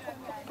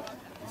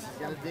 This is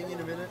going to ding in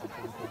a minute.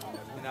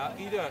 You know,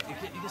 either you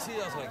can see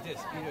us like this.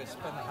 Either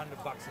spend $100 in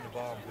the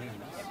bar and booze,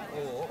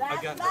 or That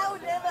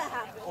would never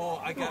happen. or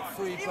I get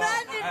free bar.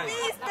 Imagine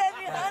me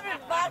spending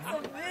 $100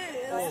 on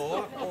booze.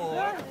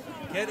 Or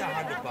get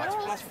 $100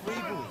 plus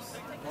free booze.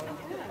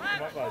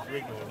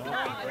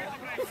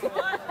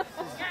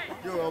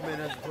 Your old man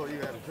hasn't taught you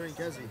how to drink,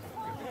 has he?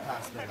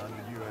 Pass that €100 at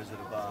a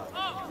bar. I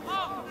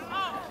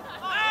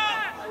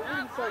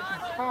wouldn't say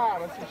she's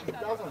hard, I said she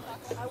doesn't.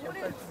 I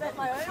wouldn't spend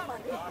my own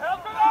money.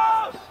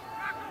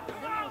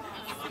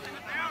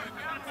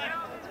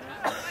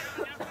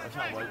 I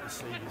can't wait to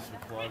see this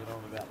reply that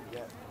I'm about to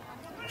get.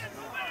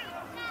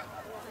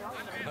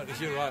 Because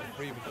you're right,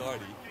 free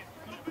Bacardi.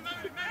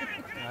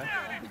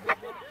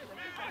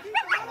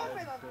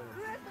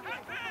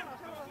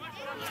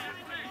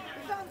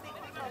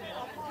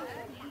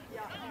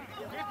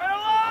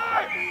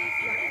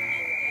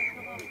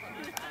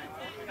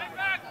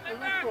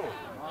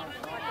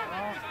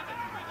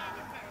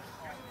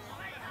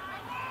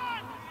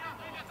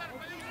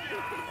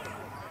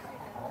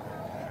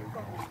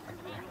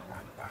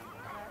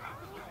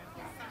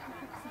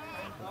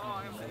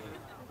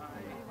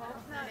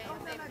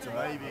 It's a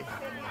baby.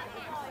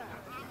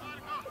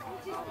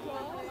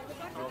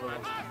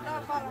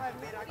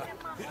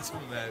 It's a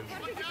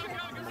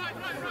mess.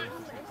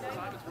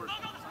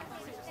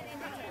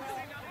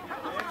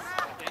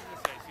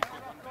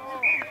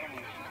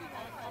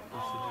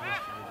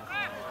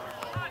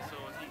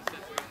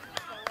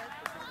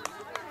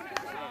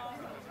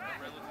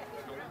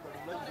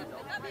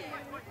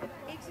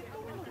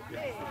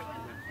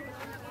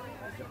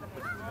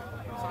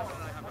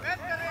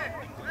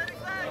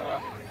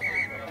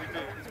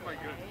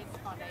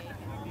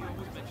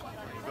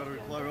 Got to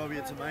reply, Robbie,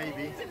 it's a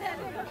maybe.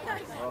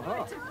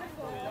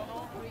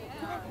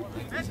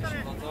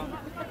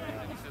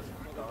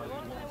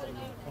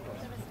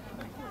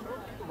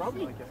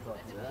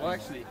 Well,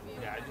 actually,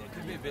 Yeah, it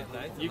could be a bit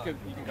late. you can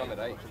come at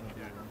 8.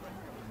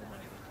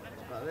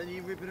 But then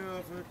you ripping her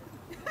off at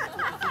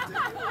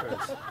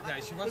No,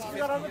 she wants You've 50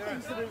 got other euros.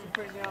 things to do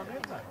between now and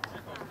then, mate.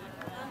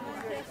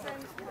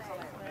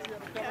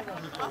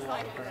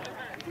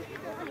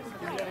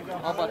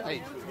 How about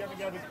 8? You're going to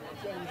go to your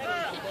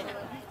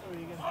or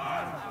you're going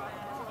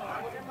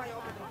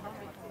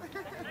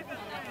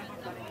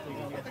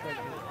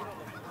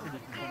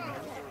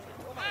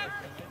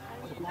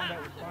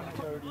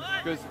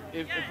Because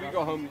if we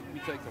go home, we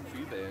take some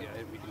food there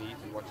and we can eat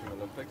and watch the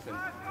Olympics, and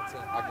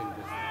I can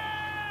just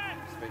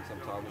spend some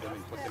time with them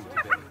and put them to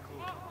bed.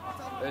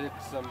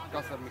 It's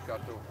kasar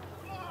mikato.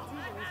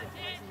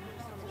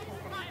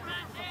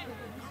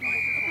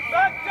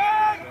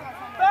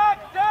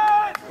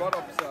 God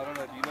officer, I don't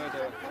know, do you know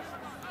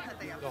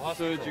the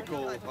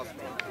surgical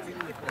hospital?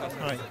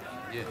 Right.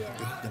 Yeah.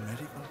 The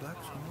medical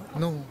blacks?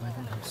 No, I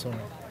don't have, sorry.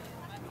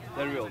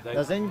 They're real.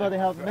 Does anybody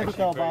have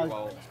medical very bags?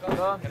 well.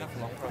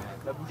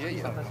 Yeah,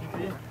 yeah.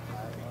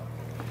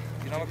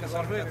 You know what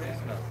Casarruet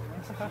is? No.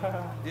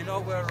 Do you know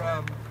where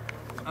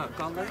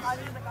Congo is?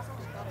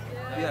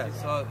 Yeah,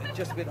 so it's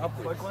just a bit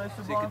upwards. So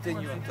you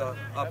continue until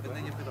up, and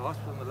then you put the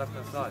hospital on the left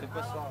hand side.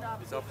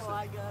 It's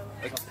opposite.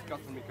 It's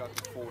kasar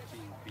mikato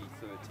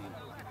 14B13.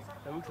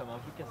 J'avoue que ça m'a un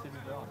peu cassé le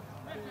beurre.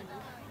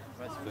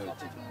 That's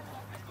 13.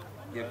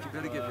 Yeah, but you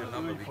better give your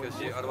number because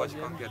otherwise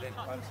you can't get in.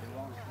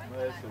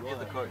 Ouais, c'est loin.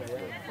 The code,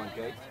 front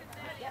gate.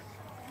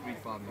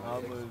 359. Ah,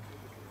 mais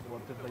on va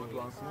peut-être aller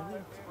voir un cinéma.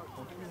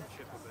 Tranquille.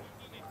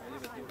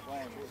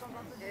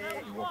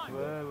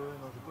 Ouais,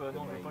 non, je peux pas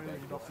aller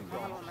du Nord, c'est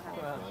clair.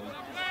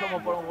 Sûrement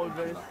pas l'endroit où je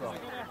vais aller, ça.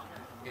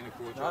 In a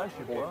quarter. Ah, je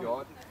sais pas.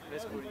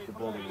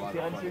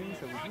 Terence,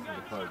 ça vous dit?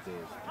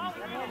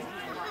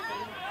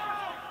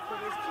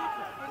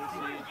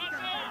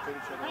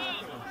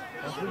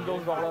 Un truc dans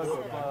ce genre-là, je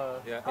peux pas...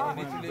 Yeah, and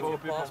you need to leave your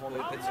passport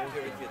and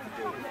security at the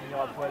door. Finir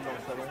à poil dans le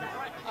salon.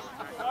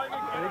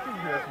 Avec une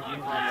glace, je vais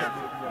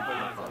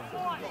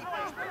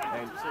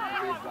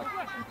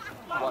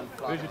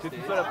oui, j'étais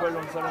tout seul à poil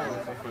dans le salon. À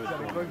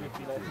l'époque, j'ai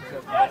pris la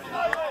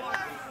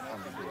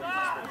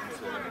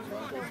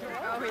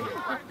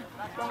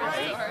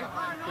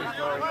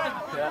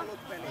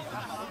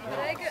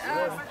They could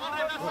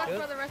ask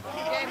for the rest of the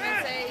game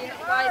and say,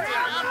 guys,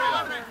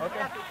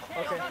 Okay,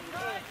 okay.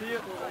 See you.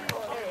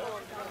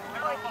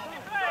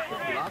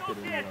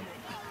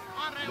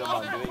 You don't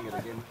mind doing it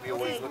again. We're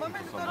always looking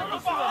for someone.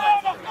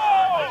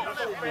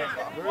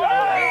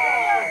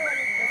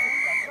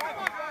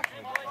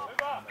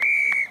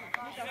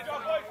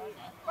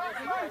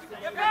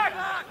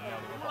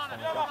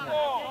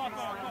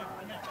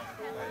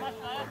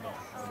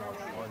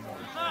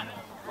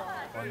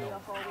 We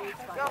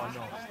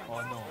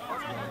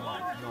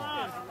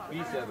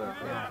used to have a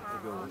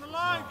girl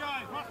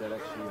that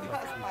actually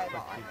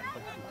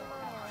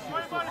she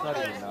was still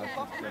studying now, she's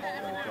just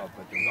got a job,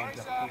 but the long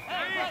job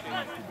she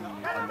used to be on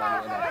our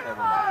travel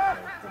now,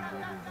 so from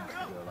there we used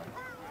to go like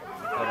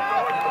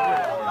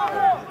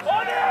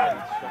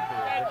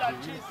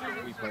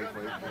we pay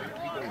for it,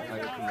 we don't pay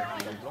it too much,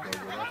 we don't go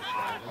with us.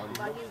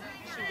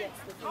 She gets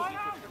the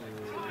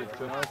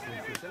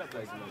c'est la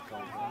blague de notre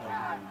temps.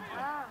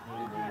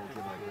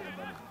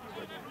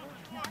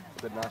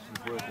 But now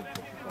she's working,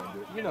 so she can't do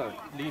it. You know,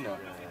 Lena,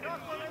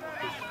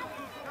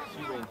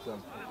 she went to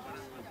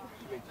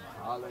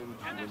Ireland,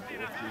 she went to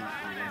Italy,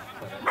 she went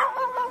to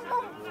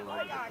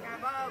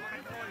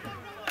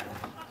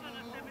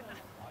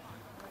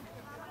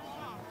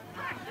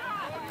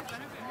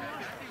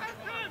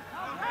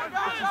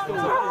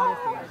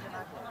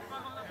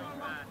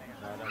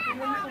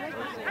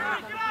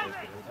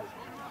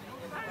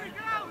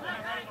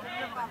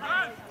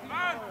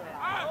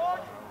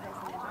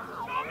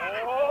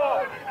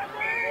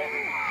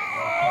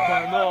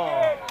No.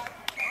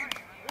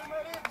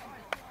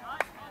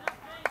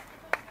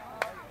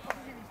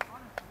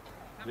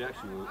 We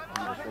actually were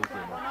thinking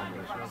about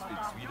combination to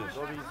speak Swedish.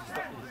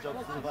 His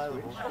job's still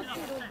available.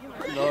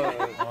 No,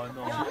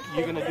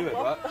 you're gonna do it,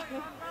 right?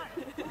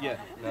 Yeah,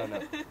 no.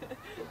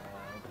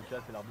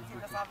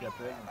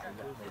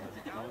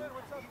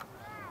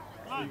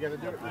 You're gonna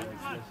do it.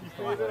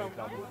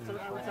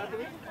 What's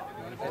happening?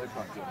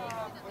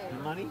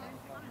 Money?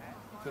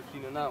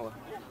 15 an hour.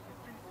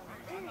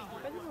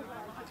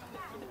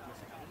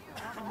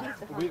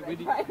 Where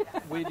do you live?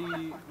 Where do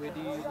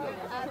you live?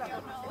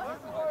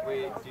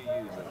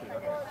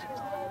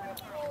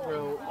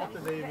 Well,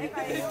 Ottaveni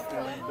and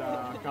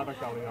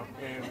Kadakalia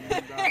and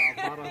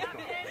Marasta.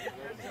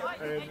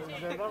 And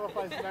there's another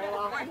place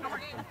now.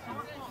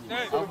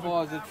 How far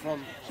is it from?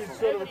 She's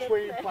sort of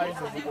between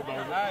places at the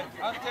moment.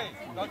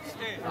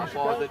 How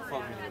far is it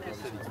from the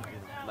city?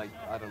 Like,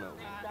 I don't know.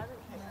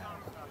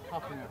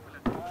 Half an hour.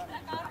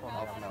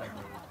 Half an hour.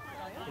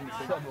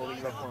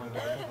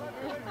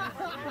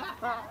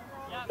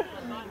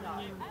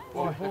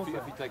 Well, if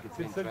you take a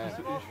 10 tram, Je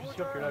suis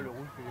sûr que là, le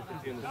rouge que j'ai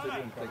fait, in the city,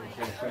 you take a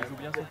 10 tram,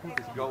 you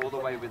go all the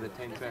way where the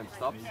 10 tram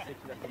stops. It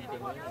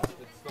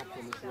stops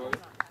on this road,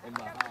 and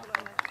my house is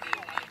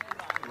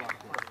right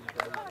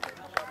there.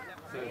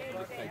 So if you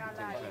just take the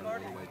 10 tram all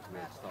the way to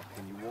where it stops,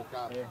 and you walk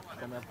up to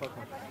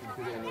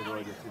the end of the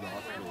road to the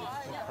hospital,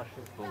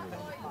 it's building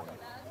on the corner.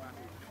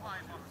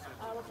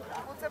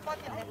 Mutta se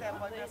patin eteen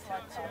voi myös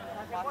laittaa.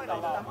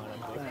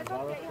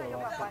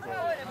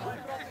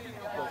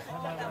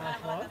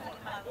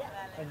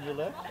 And you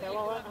left? How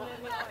long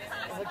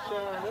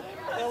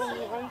are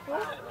you home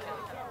for?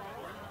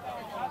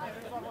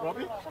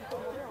 Robbie?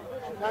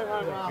 She came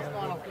home last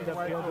night after the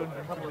wait for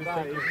a couple of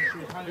days and she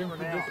was home for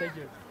an hour.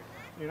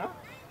 You know?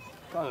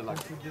 Kind of like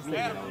just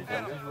enough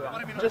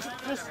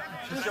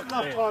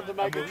time to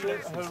make her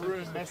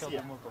room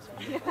messier.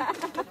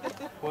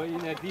 Well, you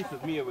know, at least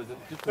with me, it was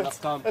just enough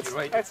time to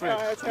rate that's how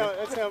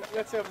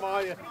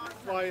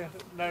my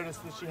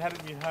noticed that she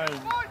hadn't been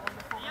home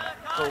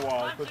for a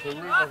while because the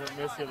room wasn't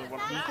messier than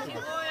what it used to be.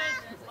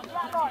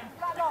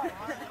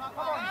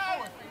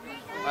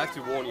 I have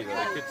to warn you though,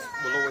 the kids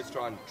will always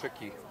try and trick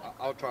you.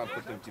 I'll try and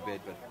put them to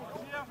bed, but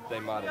they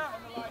might have,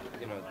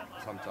 you know,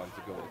 sometimes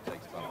the girl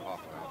takes about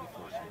half an hour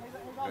before she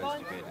goes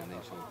to bed and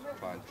then she'll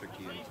try and trick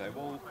you and say,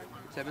 well,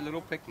 let's have a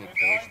little picnic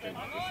first and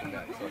this and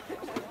that. So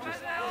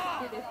just...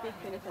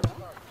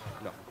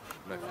 No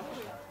Finnish.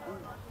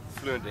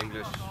 Fluent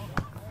English,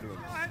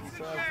 fluent.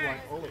 Sounds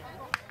like Ollie.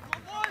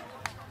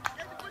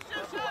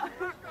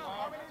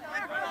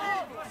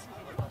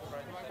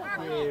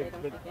 Yeah,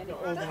 but the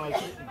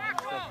organisation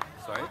stuff.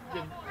 Sorry?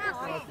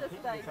 Organise the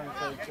picnic and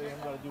so you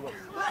haven't got to do what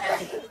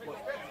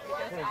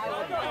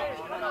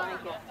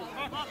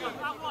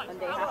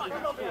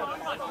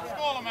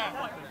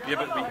Yeah,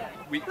 but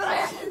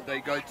they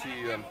go to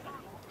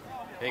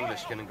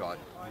English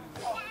kindergarten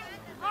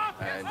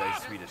and they're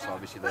Swedish, so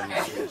obviously they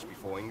need Swedish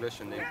before English,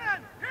 and then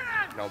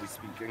now we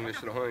speak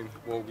English at home.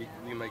 Well,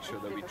 we make sure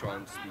that we try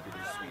and speak it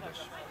in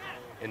Swedish.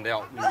 And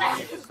now when we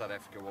leave South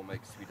Africa, we'll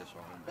make Swedish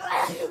our home.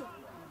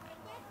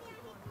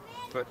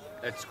 But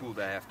at school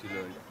they have to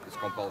learn, it's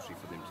compulsory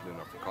for them to learn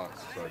Afrikaans,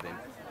 so then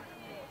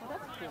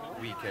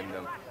we can,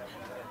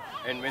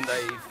 and when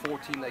they're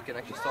 14 they can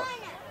actually start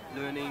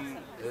learning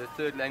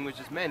third language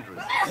is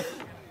Mandarin.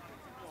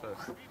 So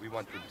we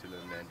want them to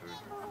learn Mandarin,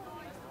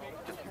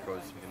 just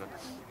because, you know,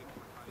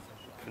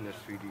 Finnish,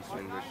 Swedish,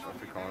 English,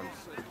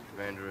 Afrikaans,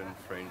 Mandarin,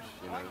 French,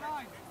 you know,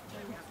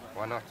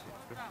 why not?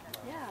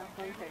 Yeah, I'm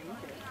very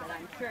into it, but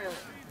I'm sure...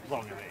 As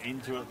long as they're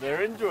into it,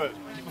 they're into it.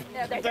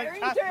 Yeah, they're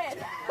into it.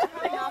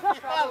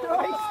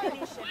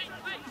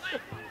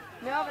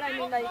 No, but I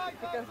mean, like,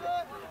 because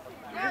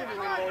usually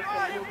when there's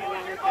a new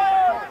language at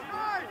home,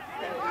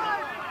 they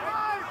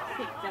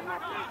pick them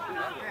up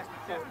easier,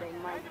 so they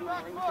might be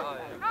more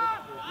interested.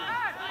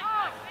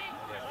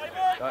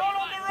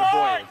 The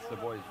boys. the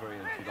boy is very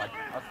into. Like,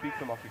 I speak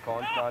to him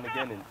Afrikaans now and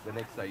again, and the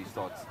next day he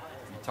starts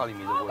telling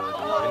me the word.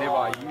 And whenever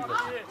I use it,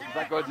 he's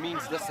like, oh, it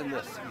means this and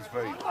this. He's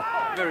very,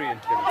 very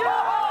intelligent.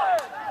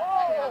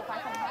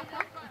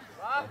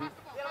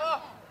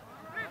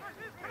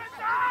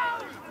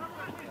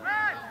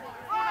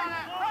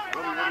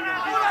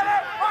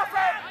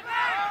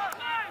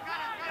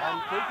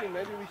 I'm thinking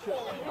maybe we should. I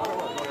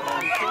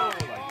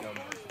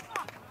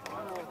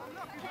don't know,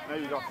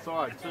 maybe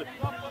offside too.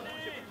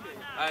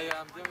 Hey,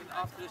 doing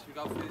after this we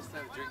go for this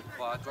drink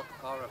before I drop the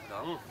car up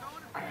now.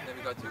 Then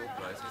we go to your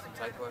place, get some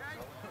takeaway.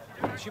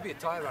 There should be a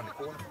tyre around the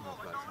corner from your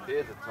place.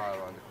 There's a tyre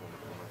around the corner.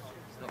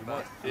 It's not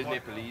bad. There's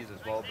Nepalese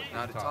as well, but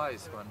no, the tyre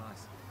is quite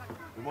nice.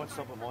 We might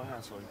stop at my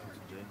house so I can put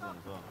some jeans on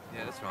as well.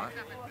 Yeah, that's right.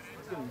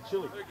 It's going to be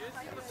chilly.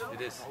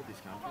 It is. Hold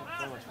this country.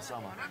 So much for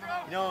summer.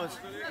 You know, it's...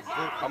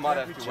 I might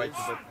have to wait a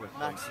bit with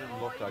maximum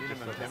lockdown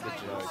just for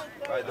temperatures.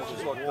 Right, this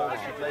is what she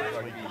plays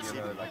rugby,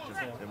 you know, like just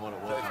than what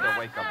it was. So if they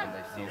wake up and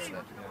they see it.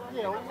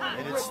 Yeah,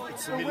 and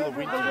it's the middle of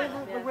winter.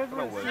 The weather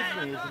in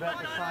Sydney is about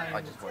the same.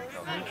 I just won't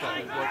come.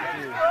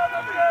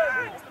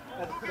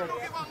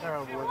 That's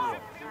comparable weather.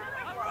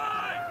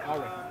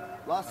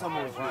 Last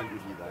summer was really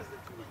good here though.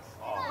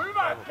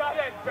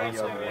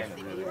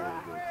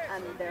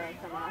 And there are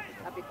some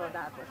up before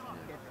that was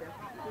good too.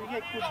 You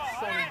get good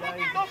sunny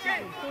days in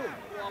Sydney too.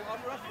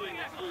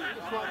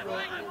 It's like the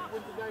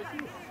winter days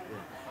here.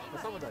 The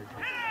summer days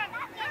here.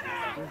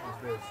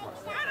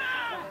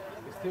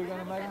 You're still going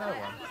to make another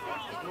one?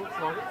 Looks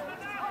like it.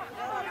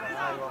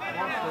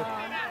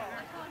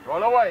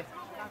 Roll away.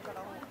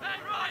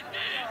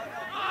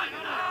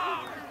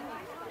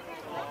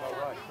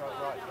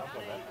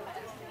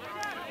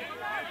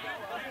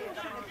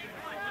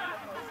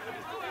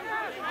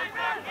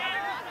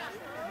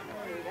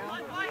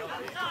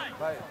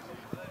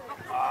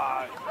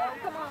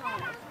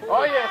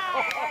 Oh yes!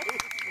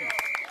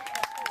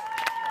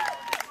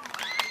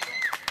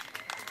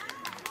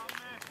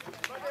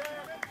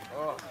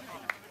 Oh.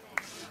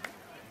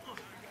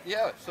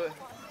 Yeah, so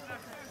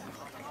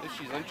if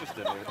she's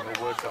interested in it, if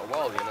it works out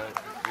well, you know,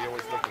 we're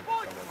always looking for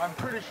someone. I'm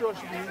pretty sure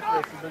she'll be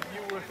interested, but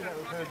you working out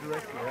with her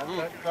directly.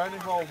 Don't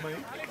involve me.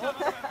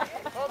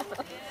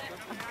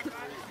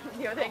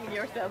 You're taking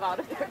yourself out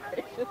of the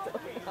equation.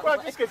 Well,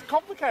 it just gets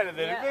complicated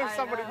then. If there's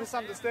somebody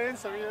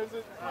misunderstands something, is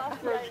it?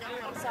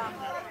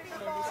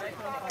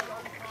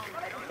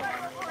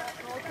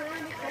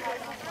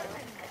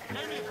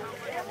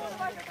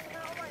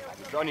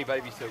 The only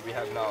babysitter we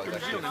have now is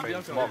actually a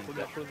friend's mom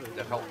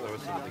that helped the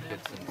rest of the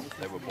kids since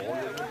they were born,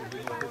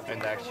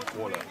 and they actually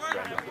call her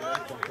grandma.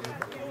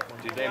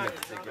 To them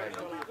it's their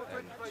grandma,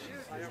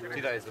 and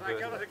today is the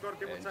birthday,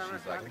 and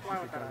she's like,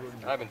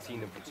 I haven't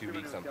seen them for 2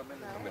 weeks, I'm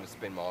going to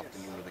spend my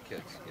afternoon with the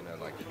kids, you know,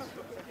 like it's,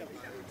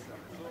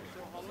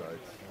 so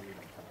it's,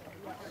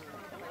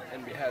 and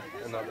we had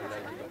another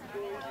lady,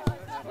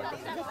 but like I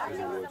said, it's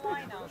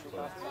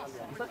work,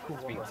 so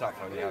it's been tough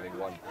only having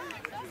one.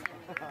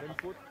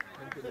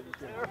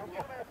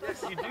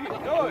 Yes, you do.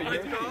 No, you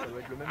do.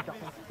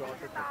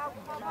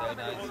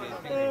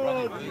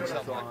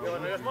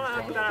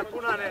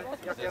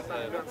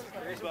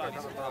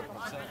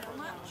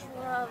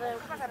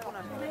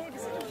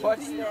 But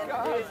you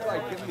guys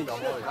like give me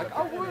shit. Like I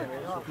work.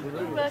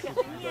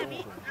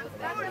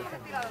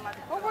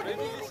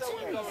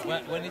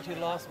 When did you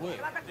last work?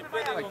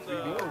 Like 3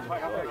 years.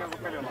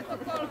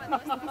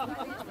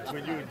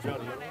 When you and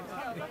Johnny.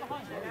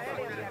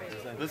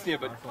 Listen here,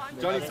 but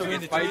Johnny still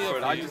gets paid for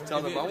it. I just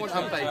tell them I want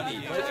unpaid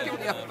leave. Just give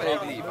me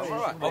unpaid leave. I'm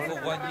alright. Oh, for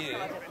 1 year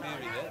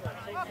period.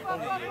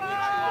 Probably a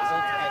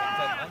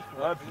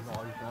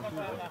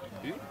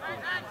year. Who?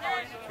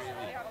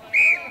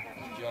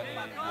 Johnny.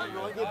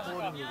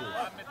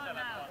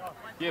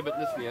 Yeah, but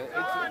listen here,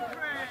 it's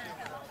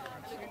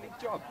a unique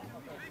job.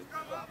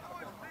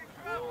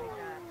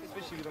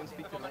 Especially if you don't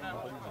speak the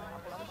language.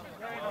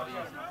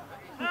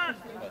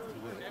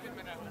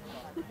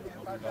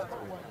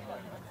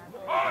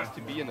 Used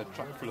to be in a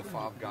truck full of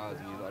 5 guys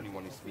and you're the only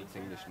one who speaks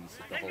English and you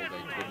sit the whole day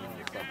twiddling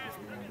your thumb.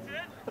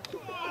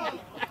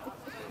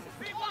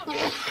 You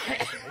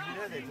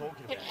know they're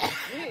talking about.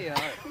 Yeah.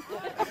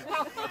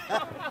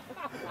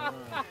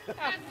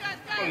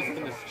 Probably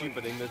just a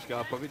stupid English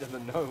guy, probably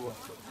doesn't know what,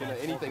 you know,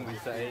 anything we're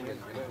saying. And,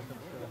 you know.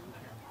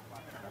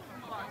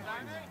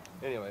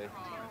 Anyway.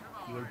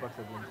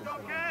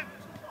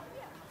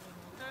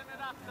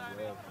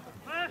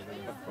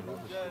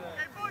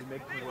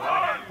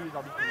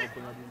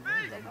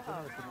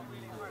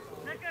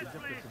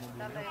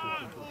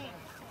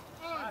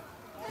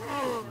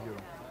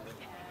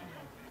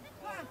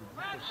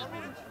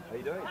 How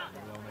you doing?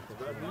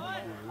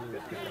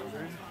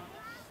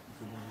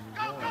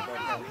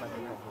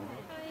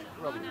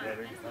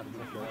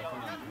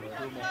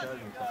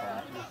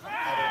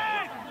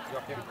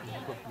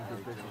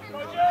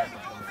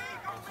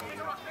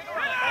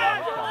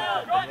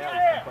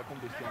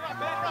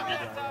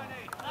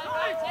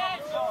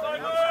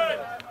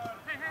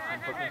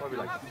 Probably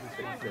like 6,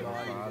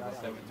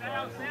 7,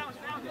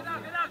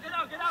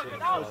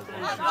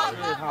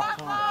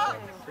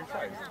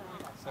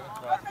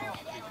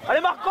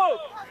 Allez Marco!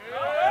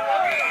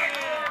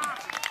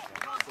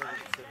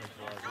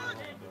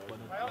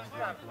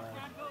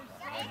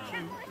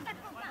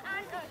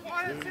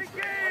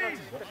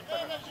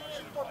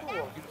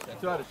 The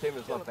 2 out of 10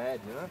 is not bad,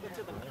 you know?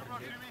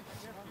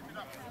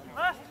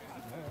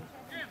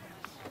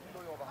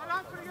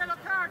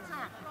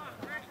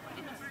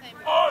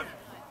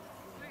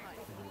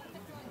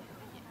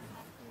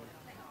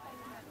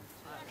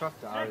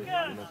 Trust the Irish, you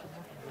know,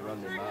 to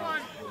run their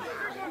mouths.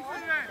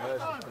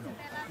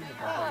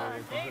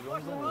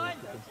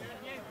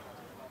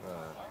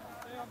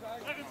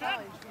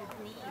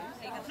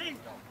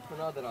 So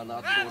now that I'm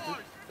not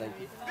sorted, thank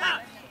you.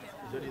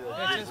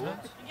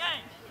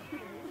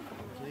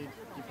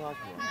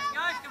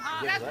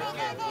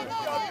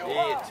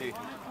 Yeah, too.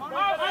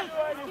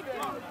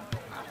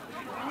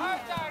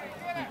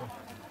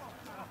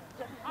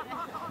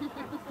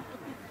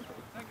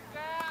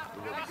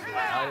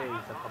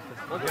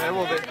 Okay,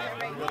 well then.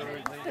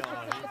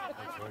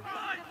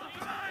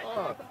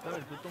 Oh,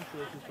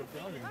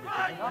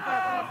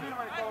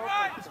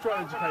 Let's try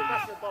and educate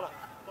us.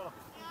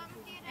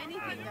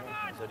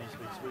 So do you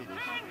speak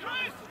Swedish?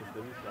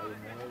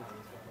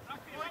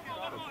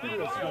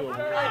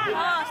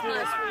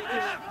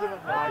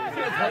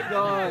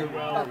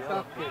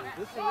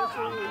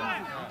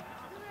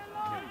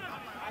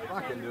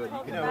 I can do it.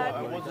 You know,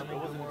 it wasn't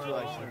until I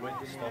actually went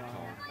to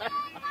Stockholm that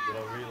I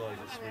realised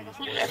that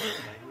Swedish was a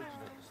language,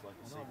 not just like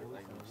a secret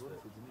language that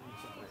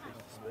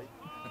people speak.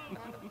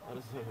 I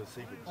just thought it was a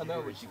secret. I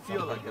know, but you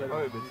feel like at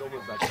home, it's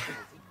almost like a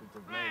secret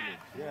of language.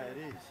 Yeah, it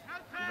is.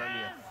 There's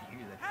only a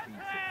few that speak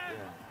it.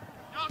 Yeah.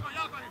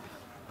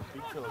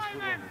 Big fella's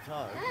good on the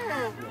toe.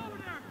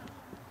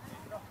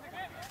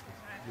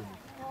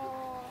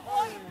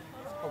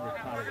 Probably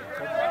part of it.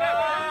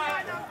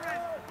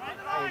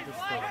 I just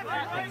thought that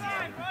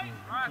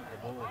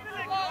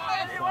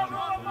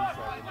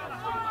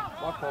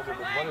My problem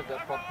is, what is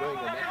that puck doing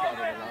on that side of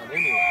the line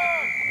anyway?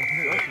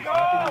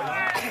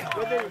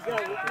 Well, there you go.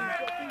 At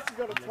least you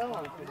got a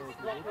talent.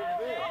 It's not really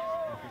there.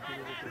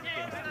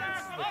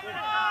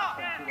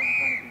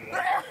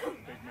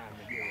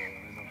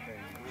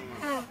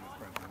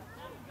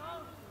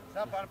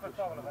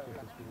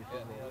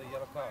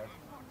 Yellow card.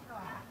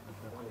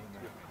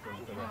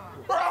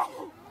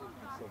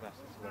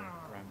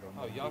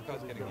 Oh,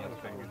 Jako's getting yellow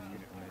card.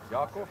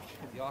 Jako?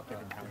 Jako.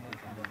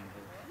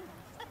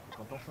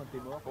 Quand Enchanté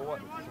est mort, for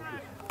what?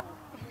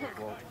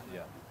 Well,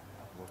 yeah.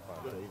 We'll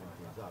find it even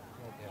things up.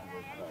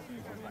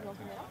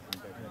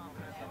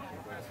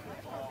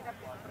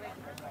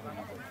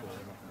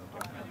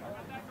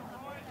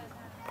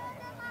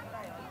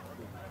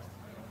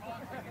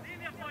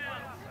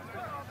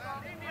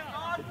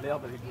 C'est de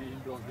l'herbe avec des lignes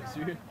blanches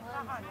dessus.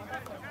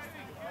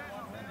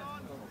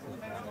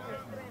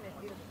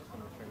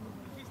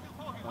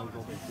 Non,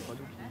 aujourd'hui, c'est pas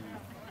nous qui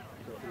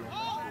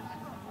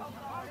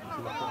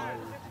c'est leur terrain.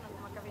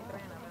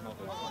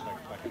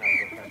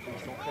 Ils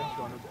s'entraînent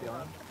sur un autre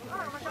terrain.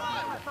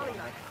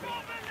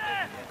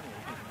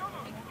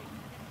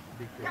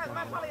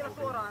 Käymään salilla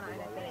suoraan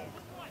näin eteen.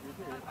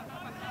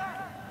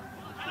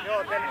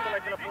 Joo, teille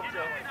tulee kyllä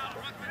putsia.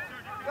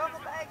 Joo,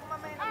 mutta ei kun mä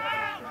menen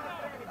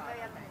treenit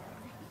teidän.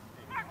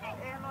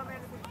 Eihän noin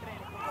mennyt kuin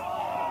treenit.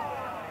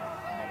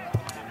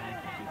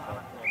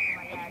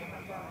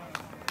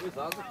 Where's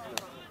Isaac?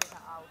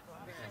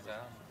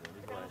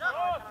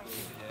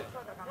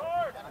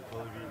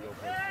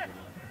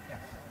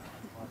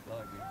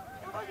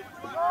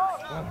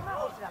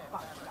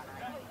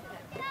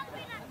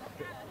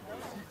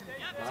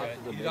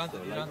 You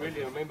don't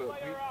really remember,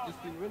 we've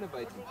just been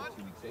renovating for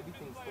 2 weeks.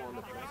 Everything's still on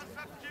the place.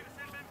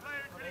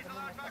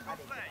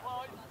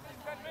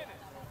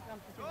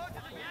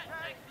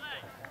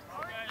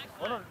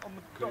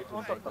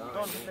 On totta, mutta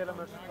on meillä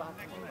myös vähän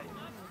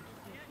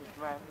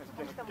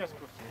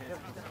keskustelua.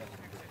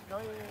 No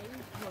ei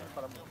noin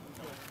paljon,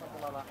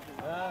 mutta lähti.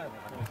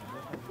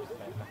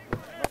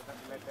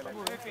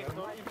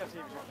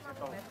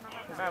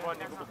 Mä voin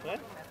niinku...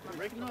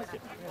 Recognize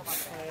it?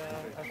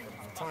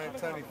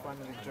 Tony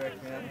finally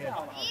dragged me out here.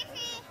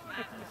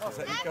 He's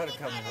like, you gotta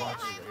come and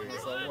watch it.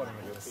 He's like, what am I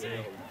gonna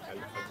see?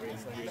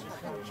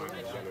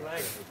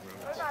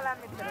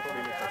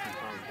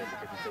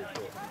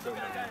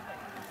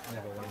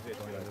 Never wanted to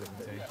join a little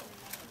team.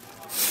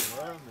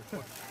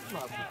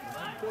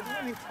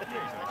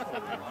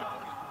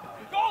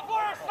 Go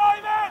for it,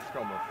 Simon!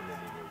 Come up from the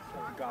new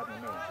God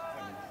knows.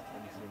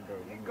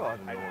 God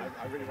I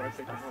really want to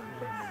take him home and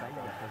put him in the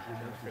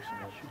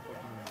car.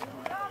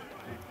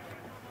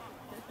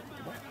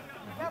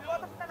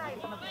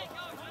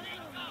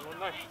 No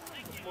näin,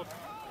 mut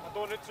mä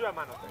tuun nyt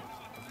syömään nopein.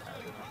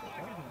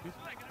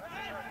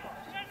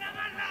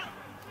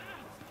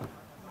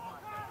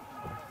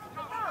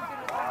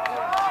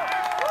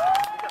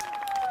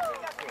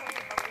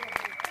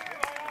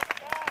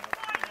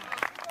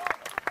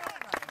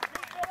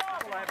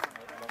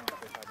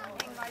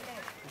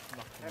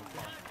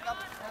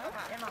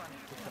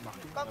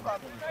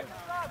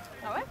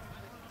 Ah ouais?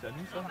 So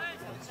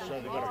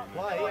they got to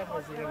play,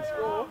 otherwise they're going to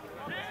score.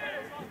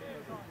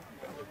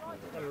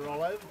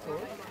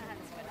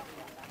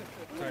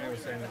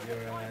 saying that your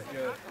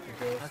the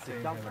girls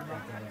team have a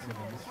confidence in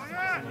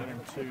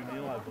them.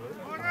 2-0, I believe.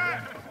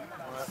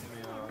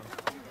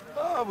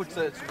 I would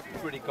say it's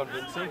pretty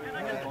convincing.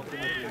 Yeah.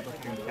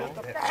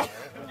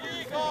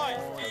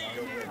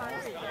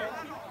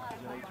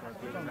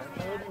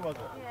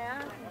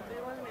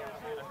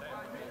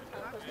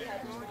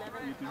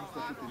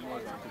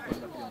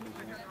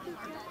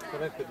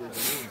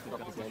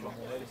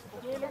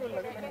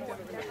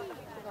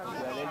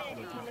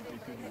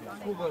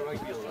 Kuva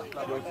Rugbylla.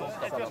 La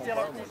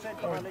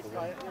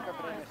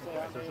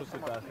seule chose que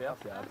tu as à faire,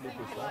 c'est appeler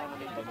tes sons et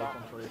les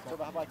mettre sur les sons.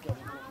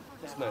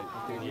 It's no, a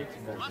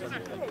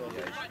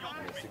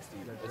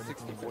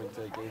 60-point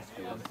against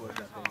you.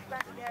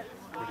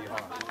 Pretty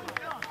hard.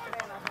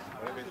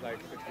 Maybe like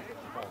 50.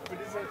 But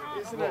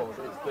isn't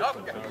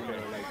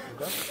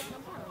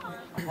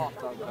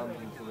Half-time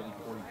counting for them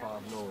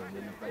 45 0 and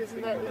then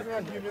isn't that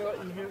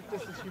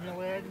just as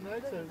humiliating though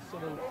to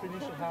sort of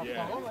finish at half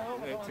time?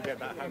 Yeah, to get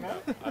that hand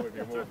up, I would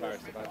be more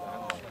embarrassed about the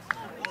hand up.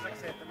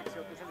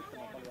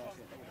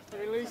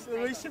 At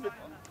least if it,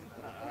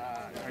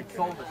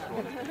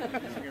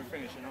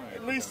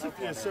 at least if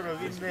you're sort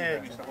of in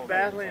there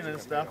battling and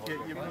stuff,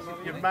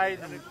 you made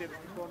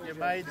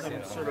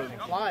them sort of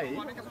play.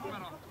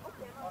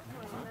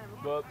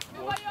 But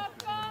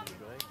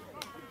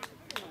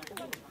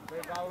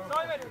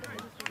Simon,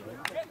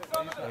 get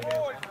Simon on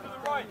board to the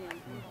right.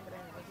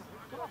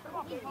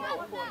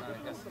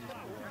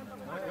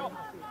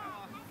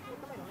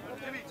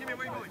 Jimmy,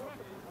 where are you going?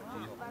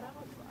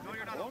 No,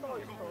 you're not.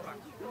 You go back.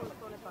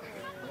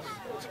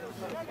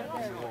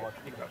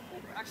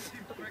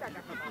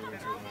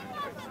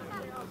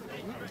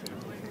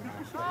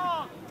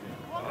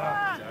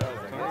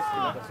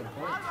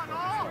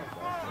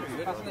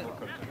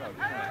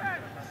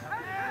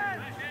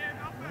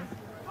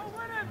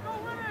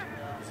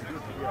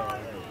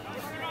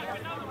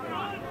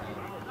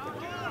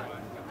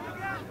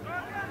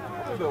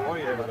 I'm a bit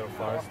worried about the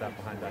forest that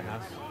behind our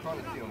house. How's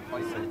the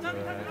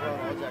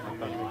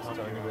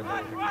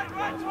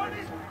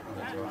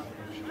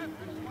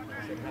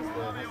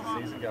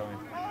season going?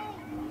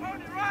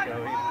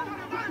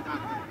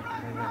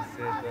 And I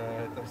said,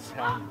 it doesn't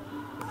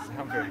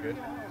sound very good.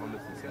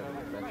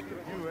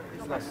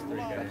 It's lost 3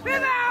 games.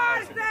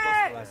 Lost the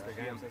last 3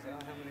 games. I said,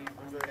 how many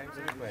games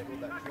have we played?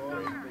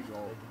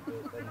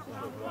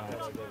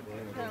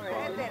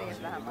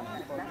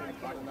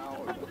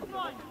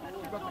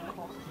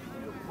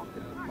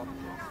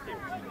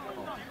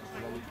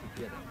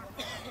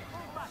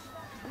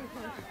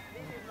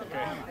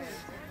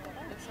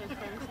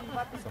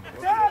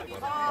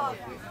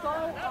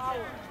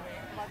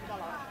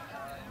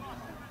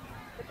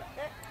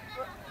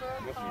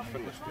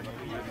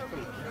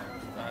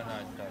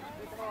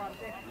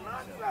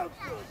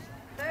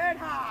 Third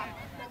half.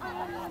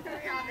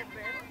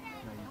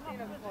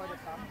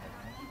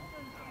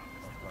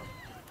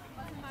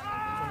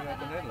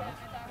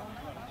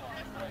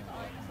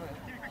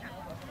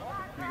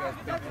 You guys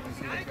beat the New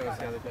Zealand girls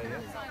the other day, yeah?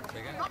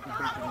 You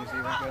beat the New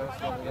Zealand girls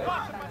the other day?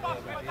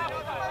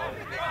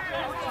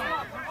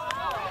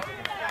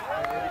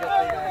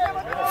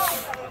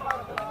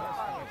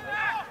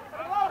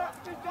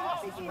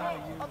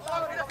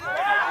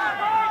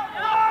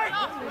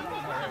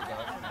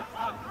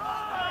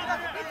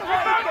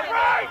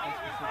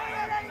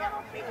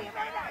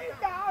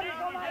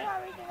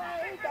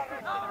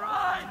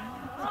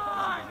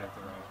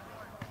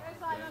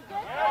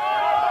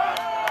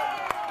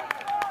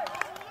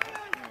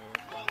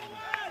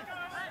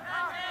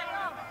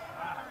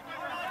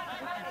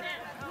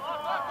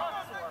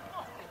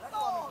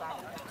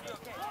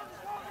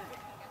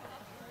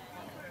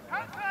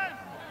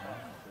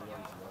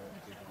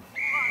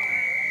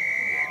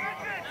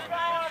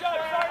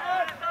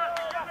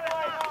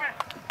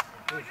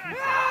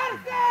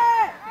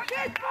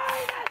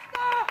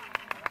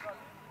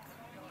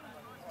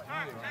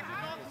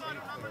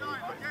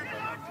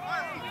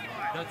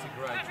 That's a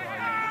great try.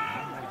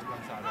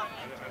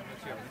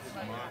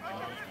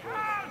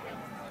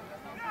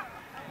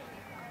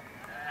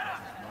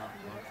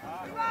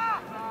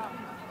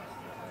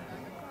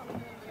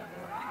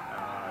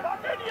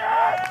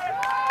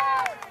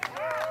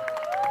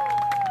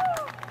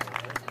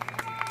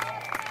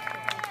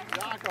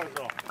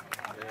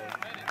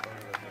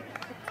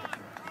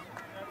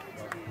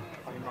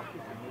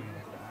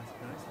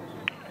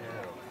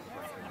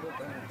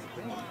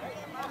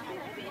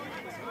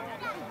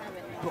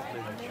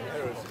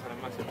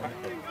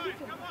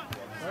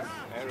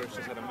 Eric's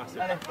just had a massive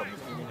back on his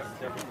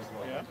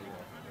yeah.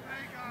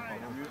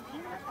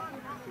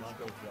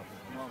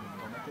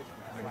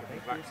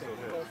 Back still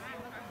hurts.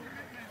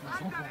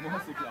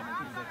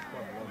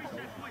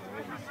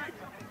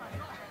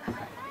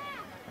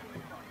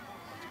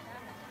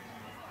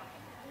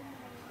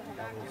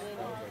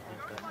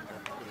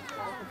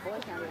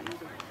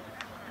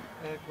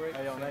 Great. Is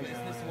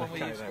this the one where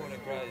you scored a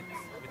great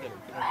with a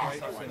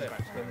great slip?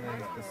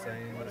 The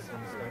same between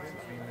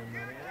them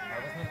and I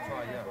was going to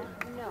try, yeah.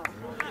 No.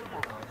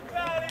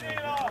 No,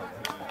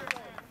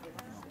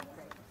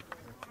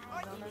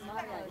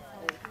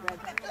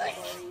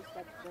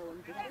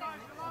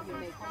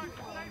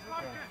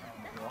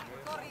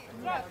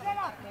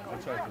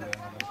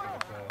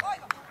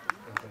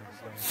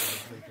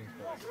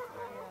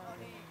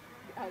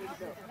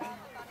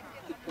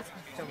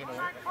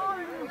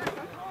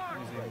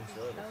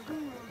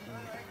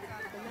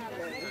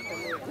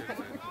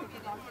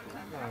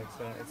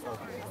 It's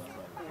okay.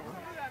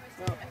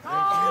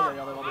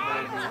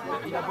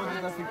 Il a beau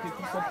désinfecter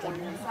tout ça pour lui.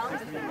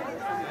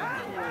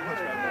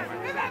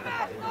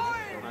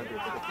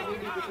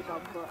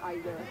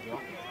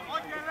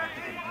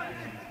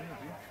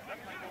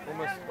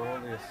 Almost all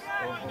this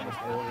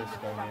Estonians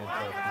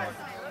are not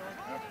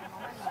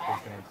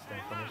speaking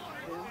understand Finnish.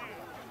 Well,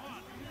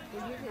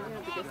 usually they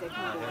don't because they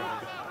can't do it.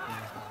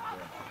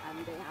 And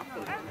they have to.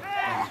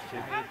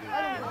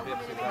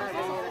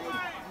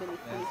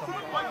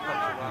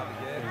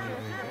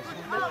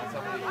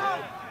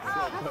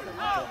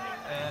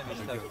 And he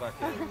steps back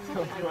in.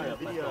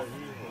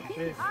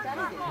 Il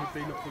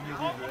paye le premier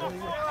rouge.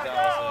 That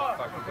was a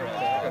fucking great.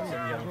 Got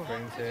some young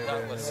friends here. That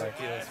was like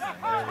serious.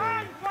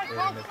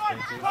 early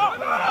mid-20s.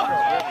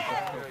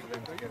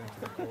 Them to get into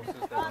the courses.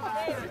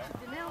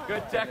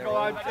 Good tackle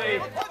on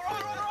tape.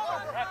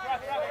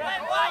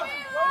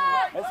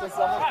 C'est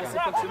ça, moi je pensais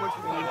pas que c'est moi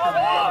qui venais le faire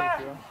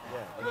tu vois.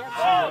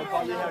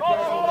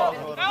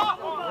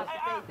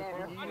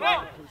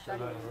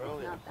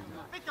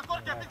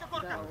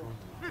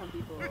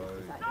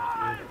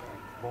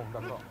 Bon,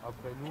 d'accord.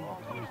 Après nous,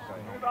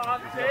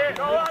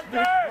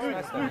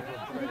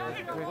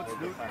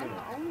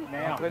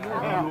 Après nous,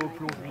 on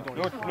plonge lui dans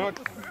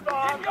l'autre.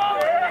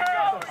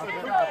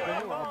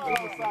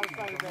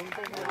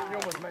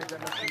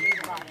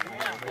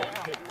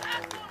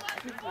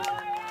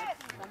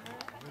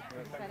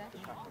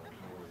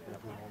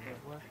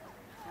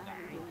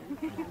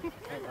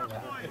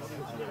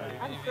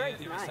 If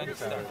you send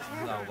starts,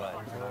 no way.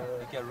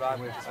 You get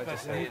run,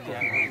 especially in the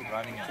angle he's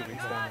running at.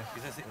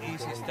 Because that's the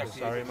easiest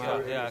tactic.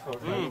 Yeah,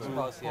 it's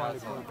past the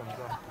outside.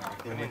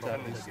 We need to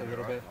have this a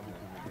little bit.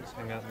 Just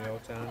hang out in the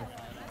old town.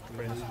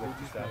 Friends with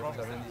the staff.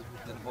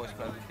 The boys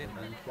play with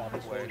Finland,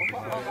 where the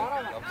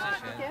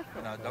opposition,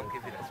 don't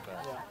give it a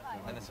space.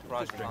 And it's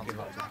surprising how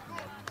much.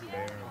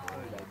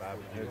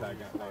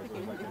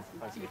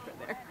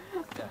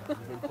 Ils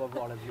veulent pas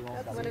voir la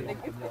violence arriver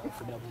en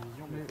première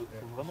division, mais il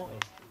faut vraiment de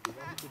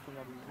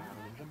première division, on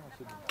n'aime jamais en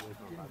seconde. Il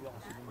faut bien voir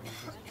en seconde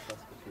division ce qui se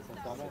passe, parce que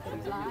sincèrement, pour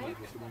les amis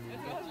de seconde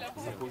division,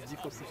 ça pose 10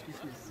 fois plus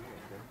difficile.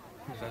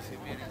 Ça c'est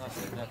bien,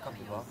 c'est un camp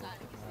de bas.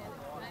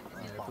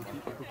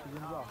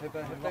 Have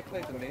they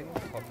played the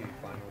men's hockey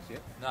finals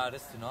yet? No,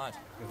 that's tonight.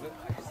 Is it?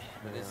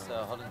 But it's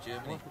Holland,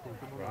 Germany.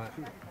 Right.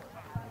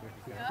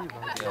 Yeah. Who were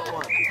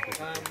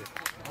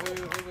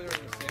in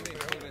the semi?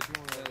 Who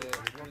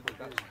did the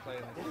Dutch play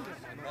in the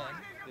semi?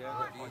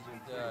 Yeah.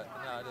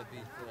 No, they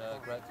beat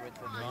Great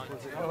Britain 9.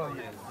 Oh,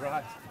 yeah,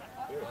 right.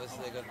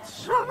 They got.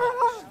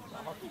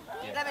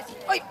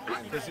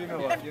 Because you know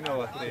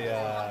what the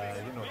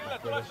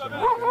British are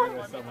like,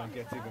 whenever someone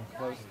gets even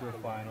close to a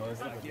final,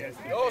 it's like, yes,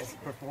 the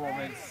best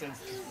performance since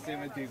the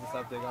 70s or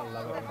something. I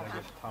love it when they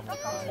get pummeled.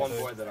 One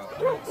boy that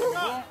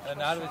And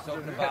now we're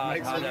talking about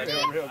how they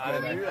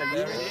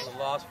the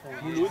last 4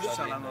 years.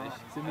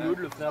 C'est Mouloud,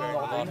 le frère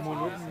Nordin.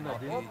 Mouloud,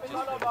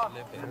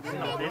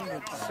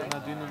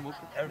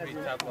 Every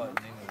tabloid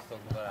in England is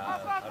talking about how.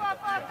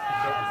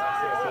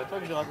 C'est à toi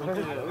que j'ai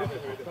raconté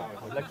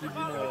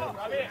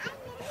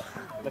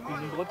la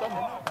cuisine bretonne.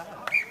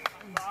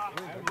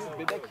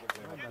 Bébek.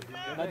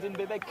 Nadine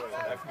Bébek.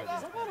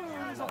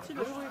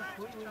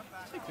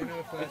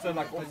 It's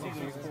like all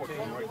season sports,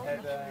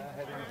 right?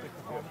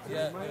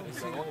 Yeah, we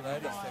see all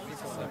ladies,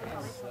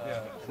 70s.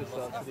 C'est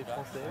ça, c'est des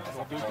Français.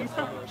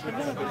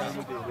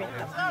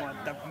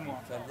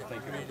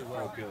 Really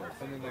well.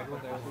 And then they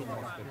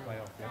play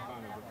off,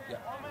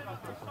 Yeah.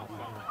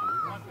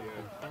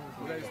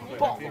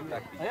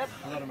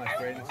 A lot of my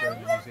friends are in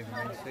the New Zealand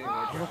men's team.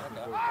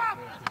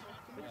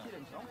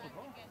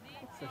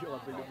 Ça lui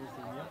rappelle de beaux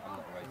souvenirs.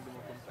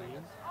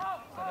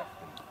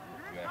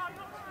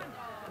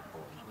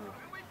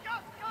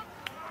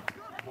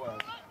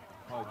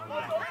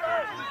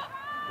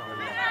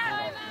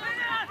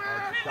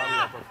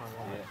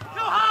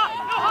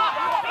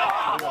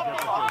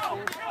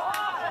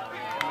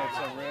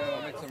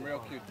 I met some real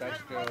cute Dutch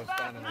girls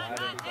down in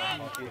Leiden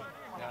playing hockey.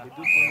 Les deux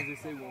premiers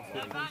essais où on se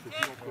fait prendre, c'est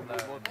toujours comme la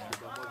mode.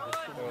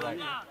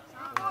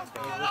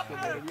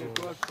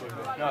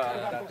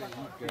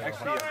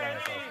 Actually,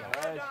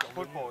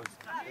 football is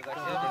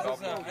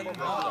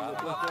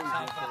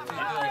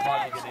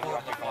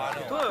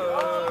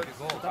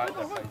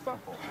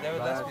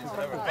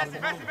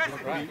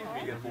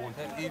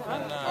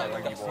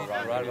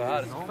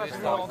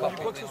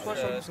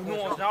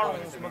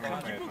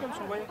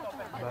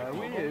Bah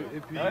oui, et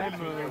puis même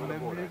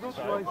les autres,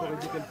 tu vois, ils auraient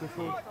dit quelque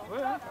chose.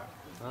 Ouais.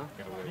 Hein?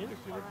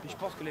 Et je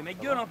pense que les mecs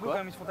gueulent un peu quand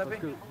même, ils se font taper.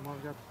 Parce que moi,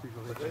 regarde, si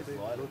j'aurais tapé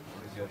l'autre,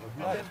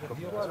 comme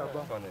toi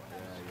là-bas.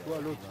 Toi,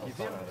 l'autre qui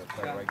vient.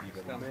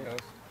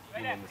 No,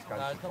 it's not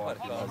about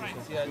cars.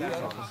 See, I got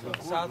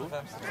south of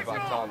Amsterdam.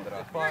 about Sandra.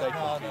 No,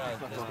 there's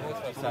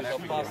northwest. So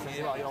past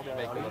here.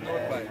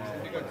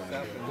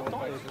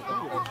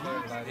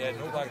 Yeah,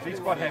 no back. He's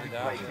quite heavy to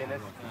play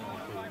tennis.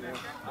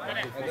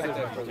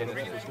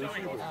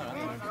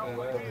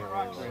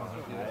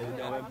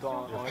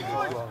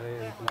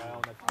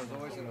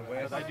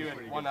 I do it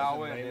 1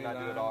 hour and then I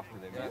do it after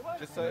them. Yeah.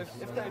 Just so if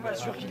T'es pas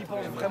sûr qu'il y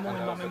pense vraiment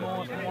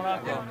énormément à ce moment-là,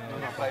 quoi.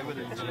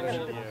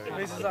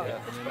 Oui, c'est ça.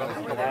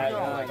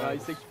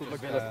 Il sait qu'il faut pas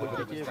qu'il reste trop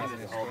de piquer.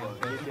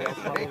 Il était en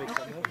train avec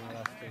sa meuf.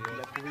 Il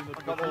a trouvé une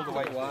autre got all the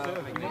way to il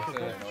serving next to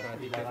it.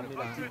 a ramené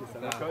la petite et sa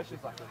meuf.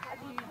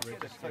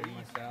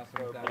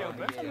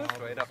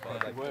 Straight up.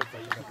 Like,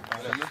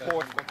 you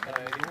port, if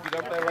you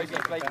don't play rugby,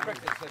 you play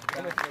cricket. So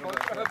and it's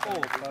got a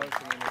ball.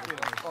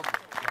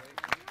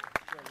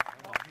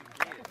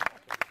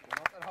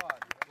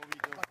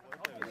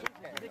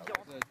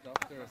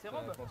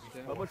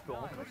 Moi je peux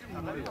rentrer si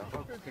vous voulez.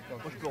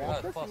 Moi je peux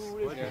rentrer si vous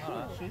voulez.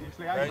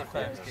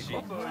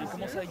 Il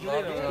commence à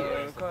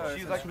gueuler quoi,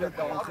 ça soulève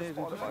pas rentrer.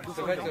 They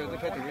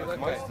tried to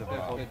relocate the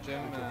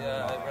gym.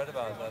 Yeah, I read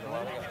about that a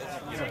while ago.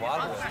 It's a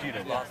while ago.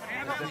 Student. Last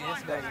 2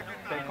 years ago.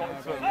 They can't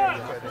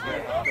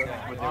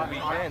with the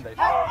weekend. They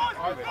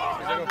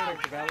don't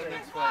take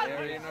developments for that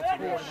area, and that's a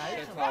real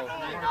shithole.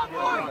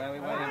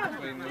 Alleyway in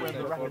between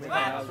the 40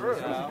 houses.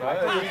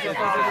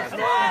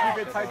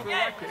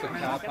 It's a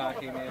car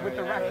parking area. With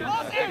the racket.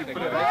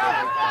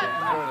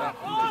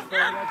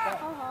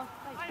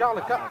 Garde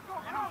le cap.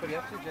 What are you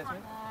up to,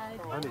 Jasmine?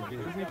 I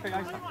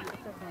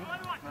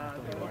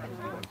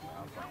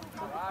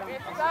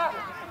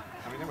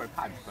mean, they wear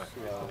pads, but...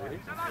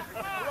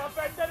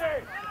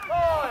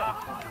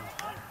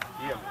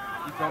 Yeah,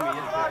 he told me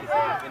yesterday, he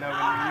said, you know,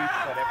 when you reach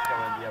South Africa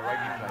and be a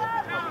rugby player,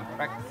 I've been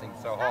practicing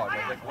so hard. I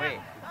was like, where?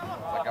 It's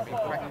like, I've been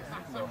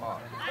practicing so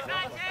hard.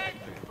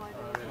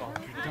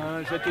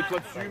 Putain, jette-toi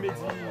dessus,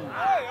 Mehdi.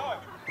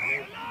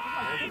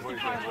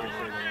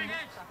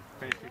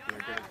 Basically, a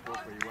good sport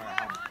where you wear a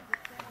helmet.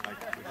 Like,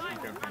 the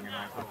speaker thing and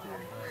ice hockey.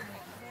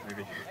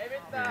 Maybe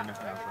there's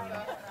nothing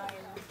else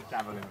for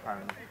javelin,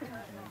 apparently.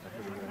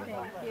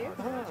 Thank you.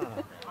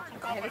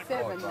 I have a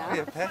 7 now.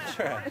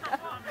 Cleopatra.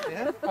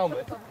 Yeah?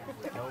 Helmet.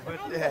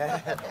 Helmet, yeah.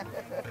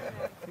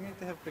 You need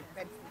to have big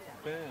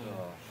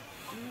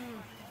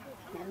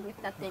And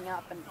lift that thing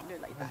up and do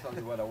like That's that.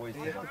 only what I always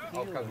say.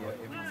 I'll come here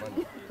every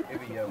month.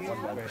 Every year, 1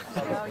 month.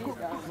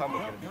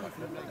 Someone's going to be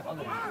like,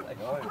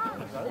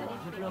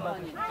 J'ai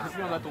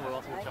plus un bâton, on va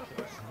voir si on le cherche.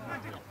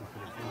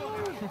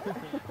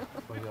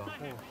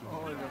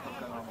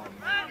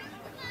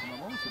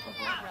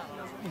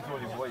 He's all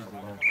his boys in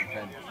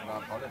Japan,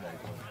 not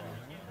holidays.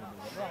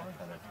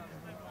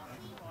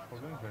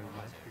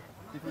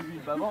 Si tu lui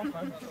bavant,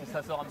 si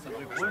ça sort un petit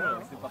truc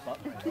rouge, c'est papa.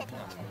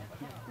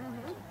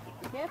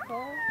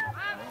 Careful.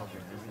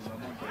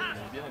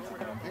 Bien, elle s'est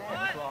quand même ce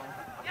soir.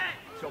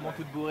 Sûrement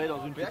toute bourrée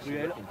dans une petite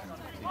ruelle.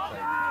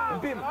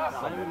 Bim! Ça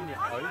va venir.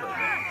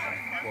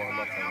 Well, I'm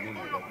not saying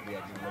Mylly, but we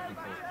have been looking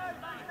for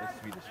a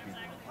Swedish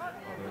speaking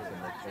person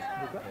that just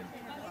can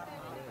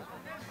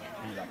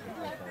be like a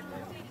full-time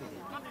man.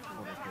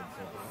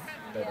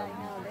 They don't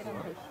use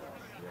it.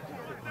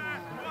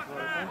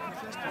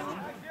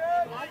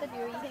 Now that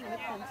you're eating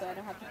with them, so I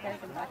don't have to carry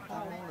them back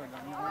home.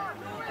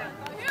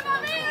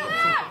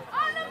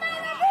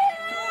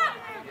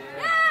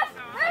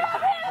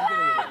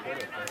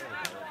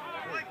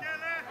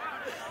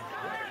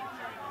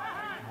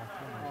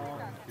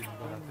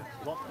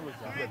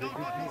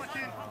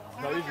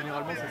 Bah oui,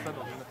 généralement c'est ça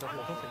dans une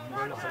association, c'est une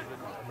nouvelle association.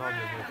 Non, mais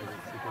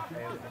c'est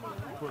compliqué.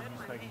 Pourquoi je me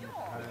serais dit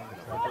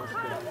c'est un peu aussi de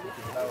la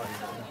société. Ah ouais,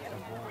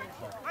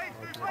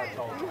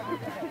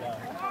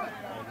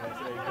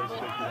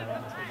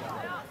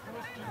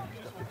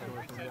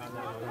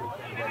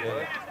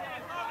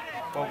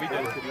 Well, we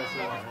did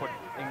put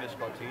English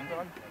cartoons on,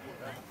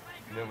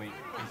 and then we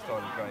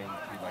started going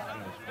to like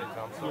English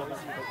bedtime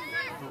stories.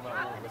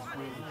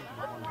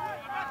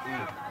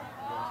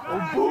 Oh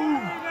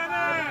boom!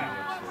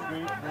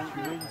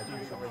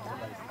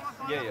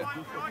 Yeah, yeah.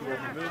 You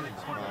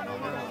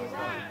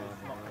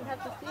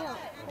have to feel.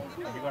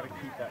 You gotta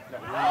keep that.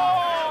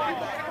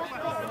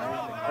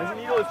 Vas-y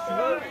Milo, si tu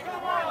veux,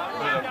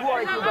 cours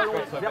avec le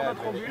ballon vers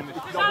notre but et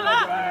tu leur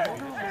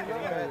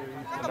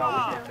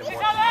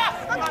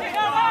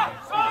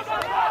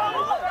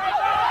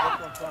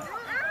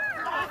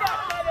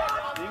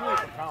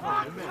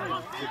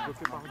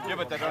Yeah,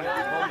 but they don't have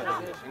to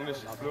call it English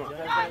is fluent.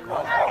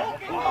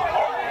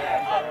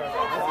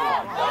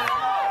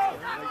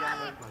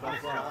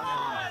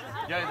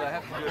 Yeah, they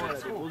have to do it at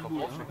school.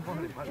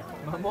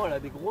 Maman, elle a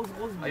des grosses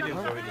I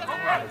didn't know anything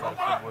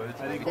about words.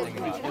 I didn't think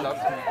English. He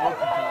loves me.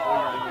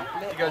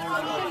 He goes, I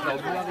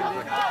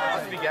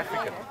speak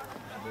African.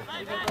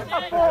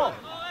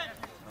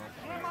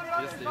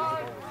 Yesterday, he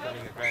was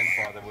telling a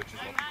grandfather, which is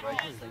not the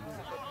greatest thing.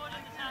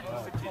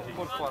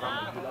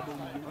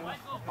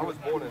 I was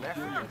born in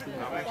Africa.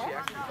 I'm actually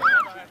African.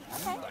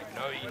 Like,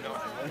 no, you're not.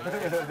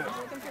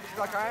 It's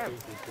like I am.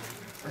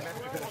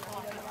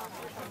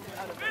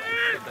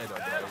 They don't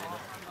know,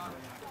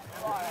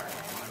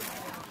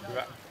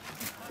 Right.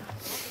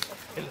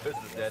 His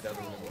dad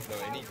doesn't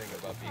know anything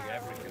about being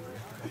African.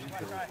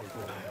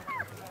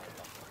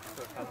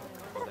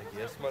 Like,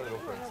 yes, my little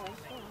prince.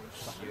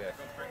 Yeah.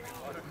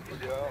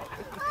 Yeah.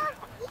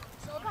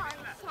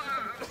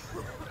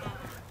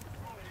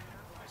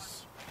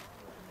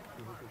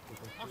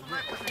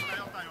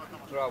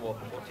 Right, we'll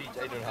teach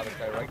Adrian how to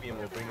play rugby and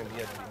we'll bring him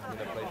here to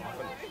play for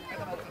Finnish.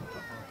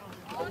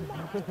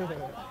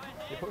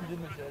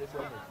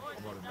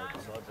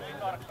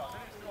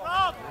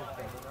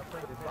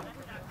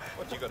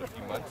 What, you got a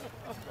few months?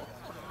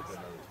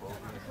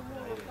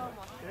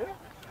 Yeah?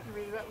 You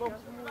really that long?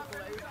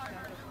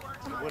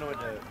 When I went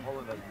to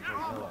Holland, I didn't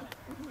know it.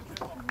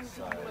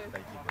 So they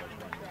keep it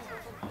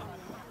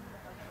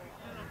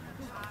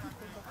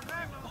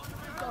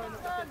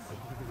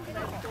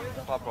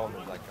My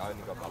problem is like I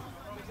only got my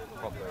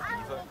proper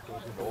visa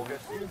in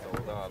August, so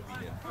although I've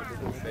been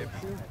in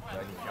February, I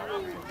only count.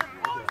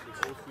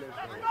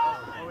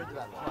 I went to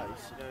that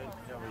place, you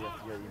know where you have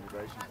to go to the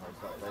immigration place,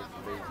 like they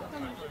can visa.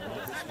 And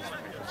this was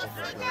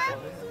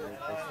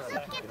they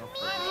started kicking off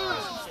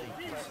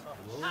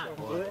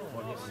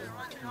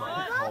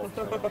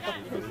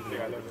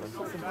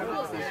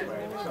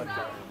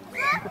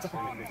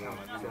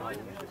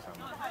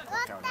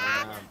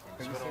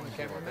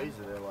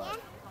visa, they're like,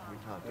 we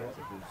can't do it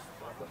because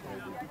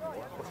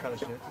what kind of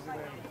shit is it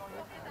there?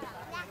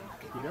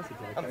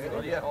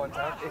 Yeah, on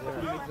time.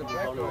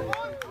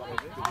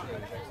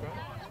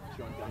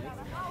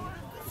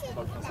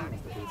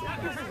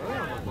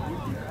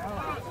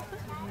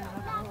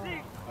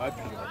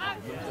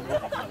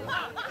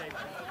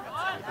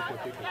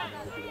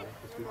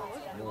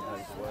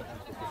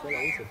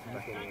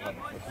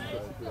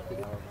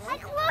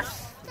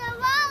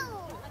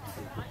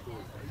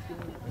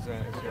 Is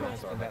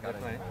that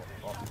plane?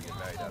 After you get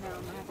married, I No,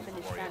 my husband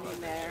is standing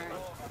there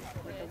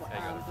with the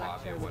black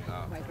shirt with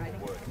white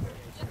writing.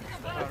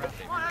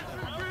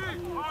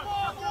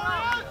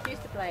 He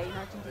used to play in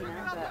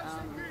Argentina, but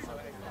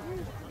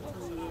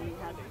he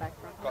had back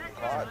problem.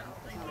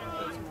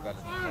 got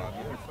the card.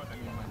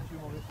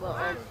 Well,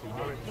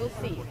 we'll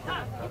see if he's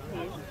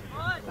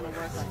going to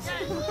work on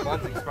it.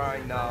 Mine's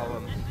expiring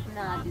now.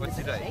 Nah, What's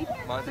the date?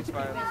 Mine's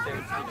expiring on the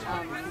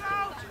 17th.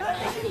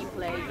 He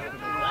played 2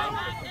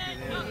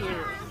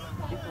 years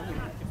before he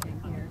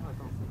came here.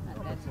 And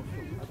then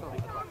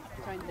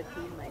joined the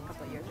team like a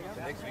couple of years ago.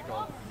 So next week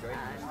I'll go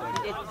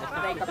He did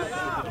play a couple of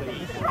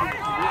games.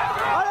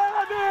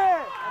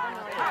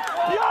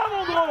 Viens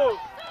mon gros.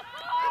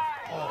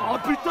 Oh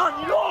putain,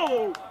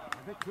 Nilo.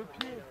 Avec le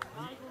pied.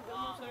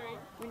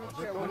 We're not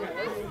sure what it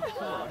is.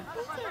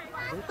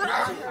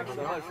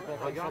 Ça va, je suis pas en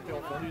train de chanter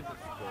en fondu.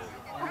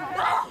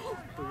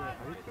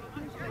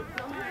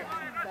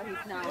 So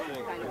he's now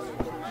kind of...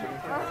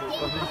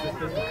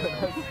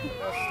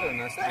 Still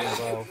nice to be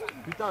involved.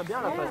 Putain, bien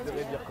la passe de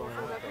Révire quand même.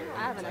 I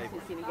haven't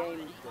actually seen a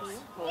game.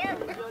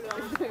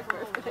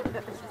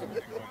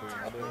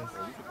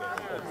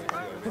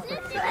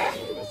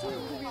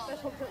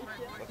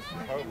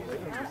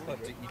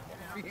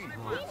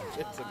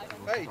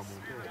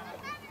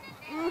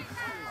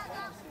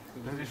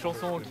 Des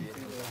chansons qui...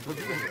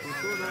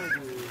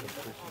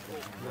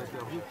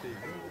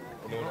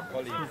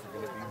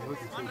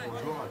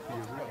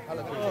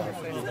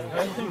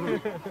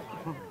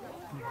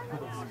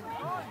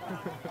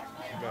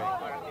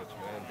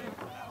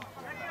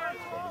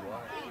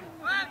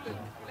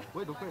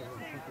 Ouais, donc ouais.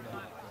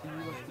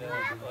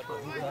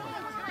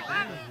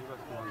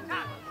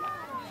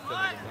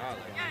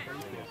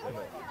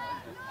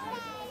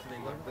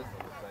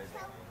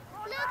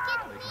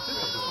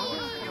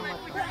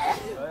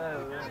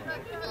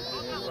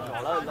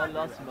 Genre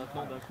là, si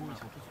maintenant d'un coup ils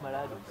sont tous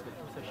malades, ils seraient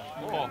tous à chier.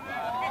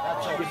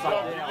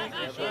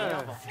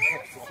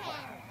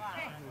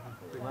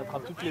 On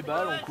attrape toutes les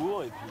balles, on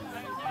court et puis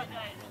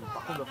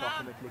par contre il va falloir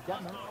se mettre les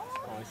cannes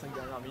dans les 5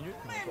 dernières minutes,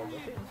 mais on peut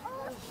remonter.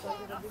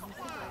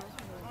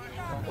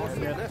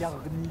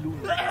 Regarde Nilo.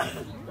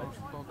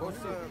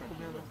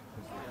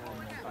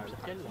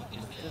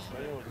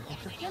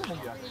 Pire mon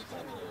gars.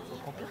 On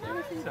prend pire qu'elle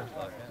aussi ça.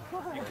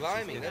 You're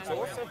climbing, that's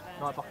awesome.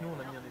 Non, à part que nous on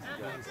a mis un essai.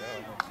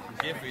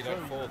 Careful you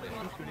don't fall there.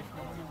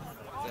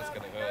 That's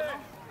gonna hurt.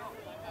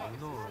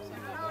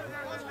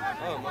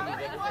 Oh, mommy's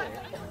over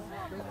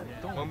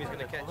there. Mommy's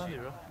gonna catch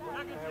you.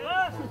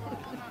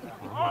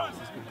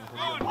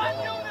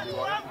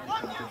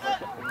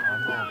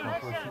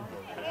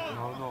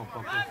 Non,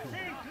 pas possible.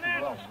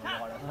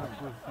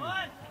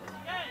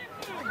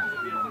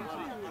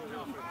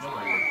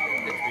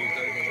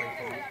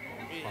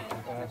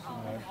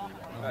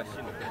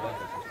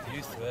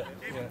 Used to it.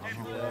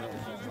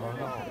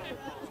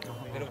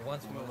 Did it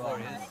once with the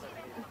Warriors.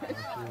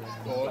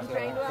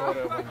 Trained well.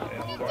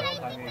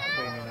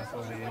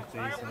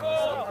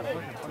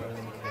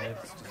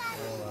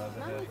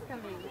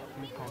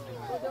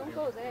 Well, don't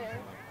go there.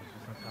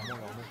 You're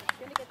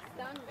gonna get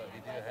stung.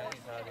 You do a heavy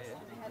side here.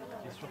 I don't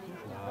know.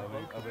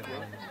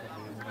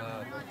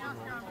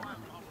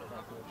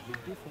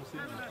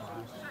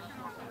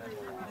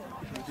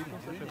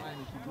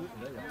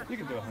 You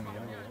can do a honey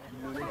anyway.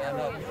 Yeah,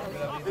 no, any of the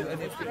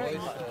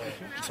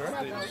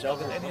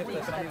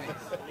boys,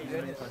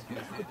 any of the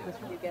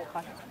You get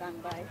Pakistan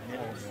by. I don't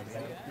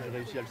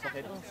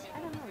know.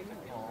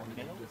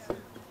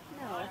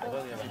 No, I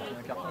thought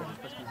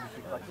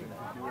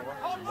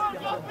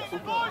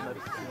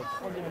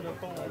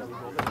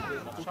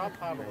Sharp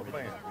part of the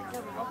plan.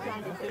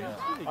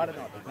 I don't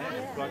know.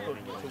 But I thought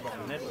you were talking about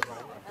the nettles.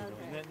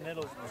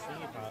 Nettles and the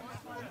singing parts.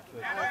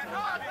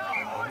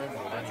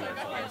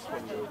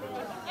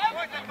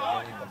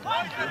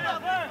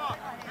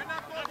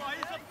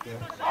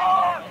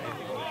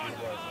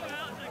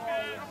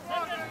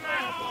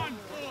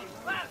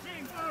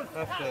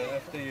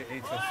 After you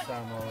eat a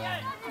samo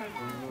and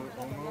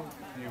umu,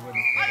 you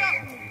wouldn't put it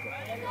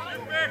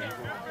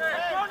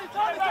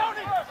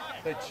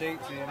They cheat,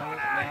 you know,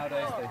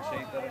 nowadays they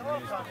cheat, they don't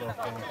use the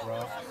volcanic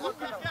rocks.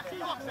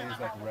 They use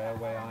like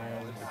railway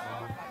irons,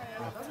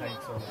 and it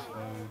takes all the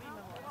food.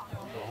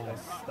 They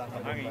stuck it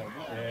in like,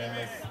 yeah,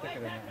 they stick it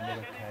in like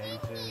little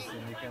cages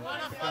and you can, it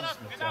becomes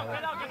metallic.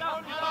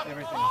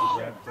 Everything's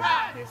wrapped in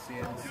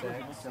Hessian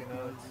sex, you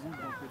know.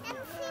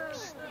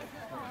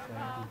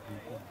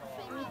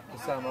 The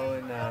samo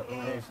in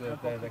Ulus,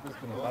 they're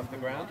cooking above the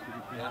ground,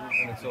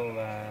 and it's all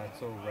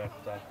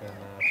wrapped up in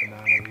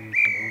banana leaves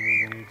and ulu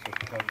leaves with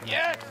coconut oil.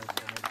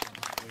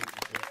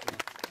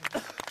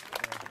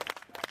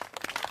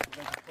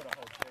 They just put a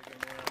whole pig in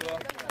there.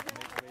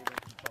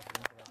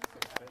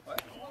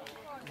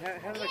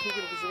 How do they cook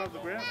it if it's above the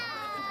ground?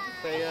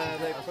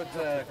 They put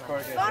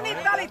corrugated iron. They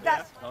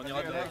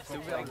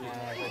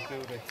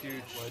build a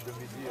huge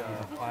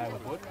pile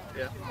of wood.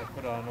 They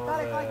put on all the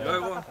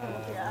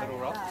little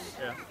rocks.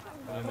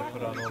 And then they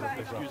put on all the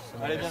big rocks.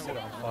 And then they set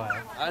it on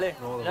fire. And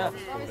all the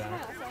rocks fall down.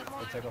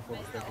 They take off all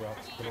the big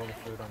rocks, put all the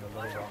food on the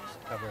little rocks,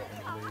 cover it in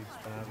leaves,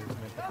 banana leaves,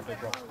 and then put the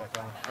big rocks back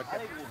on.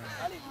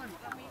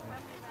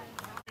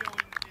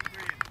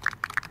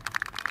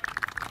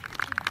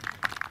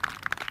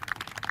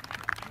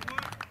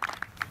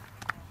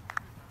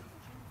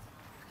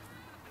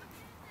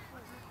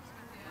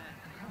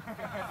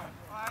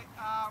 Right,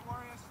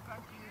 Warriors,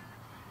 thank you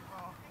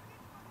for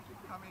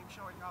coming,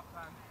 showing up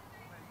and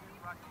playing good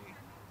rugby.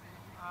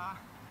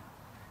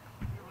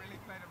 You really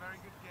played a very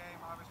good game.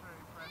 I was very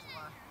impressed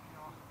by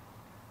your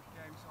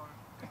game, so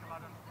take a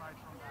lot of pride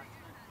from that.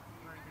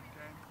 Very good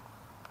game.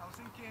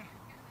 Helsinki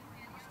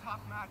was a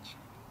tough match,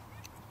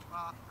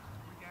 but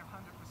we gave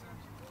 100%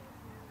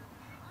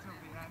 till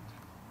the end.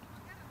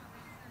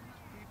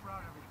 Be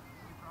proud of it.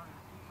 Be proud of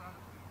it. Be proud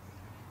of it.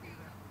 Be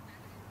there.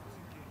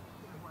 Helsinki.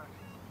 Good work.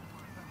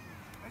 Thank you.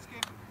 Let's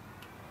give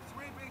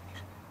 3 big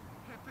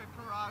hip hip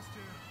hurrahs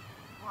to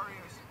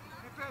Warriors.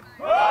 Hip hip.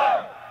 Hip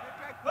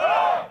hip.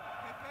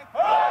 Hip hip.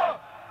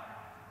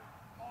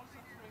 Also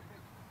 3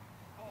 big.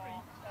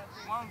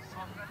 1, 2,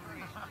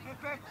 3.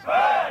 Hip hip. Hip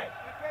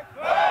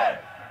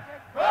hip.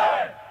 Hip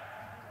hip.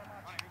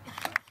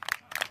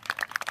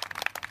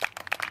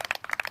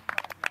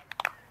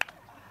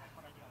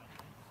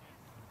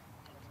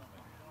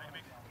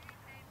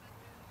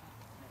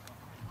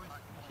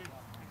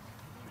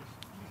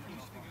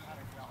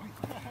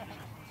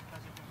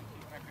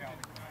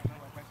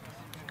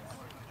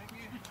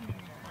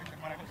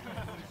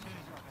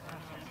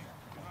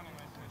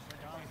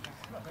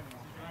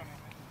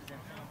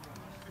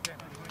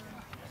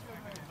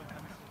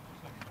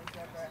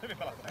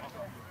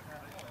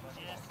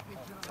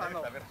 Time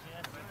out.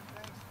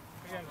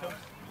 Again,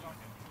 coach.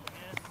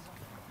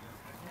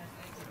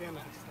 Again.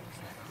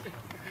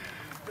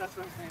 That's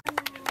what I'm saying.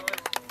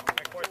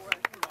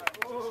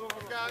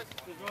 Guys.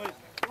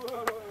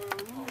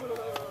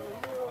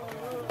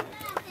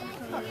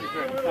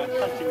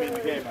 Punching me in the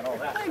game and all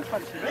that. I ain't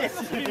punching me. Yes,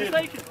 you did.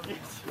 Yes,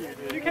 you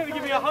did. You came to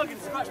give me a hug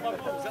and scratch my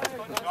balls. That's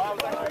fine. No, I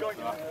was actually going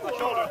to my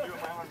shoulder and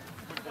doing my arm.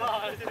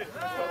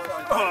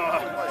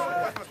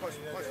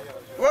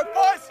 Work,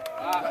 boys!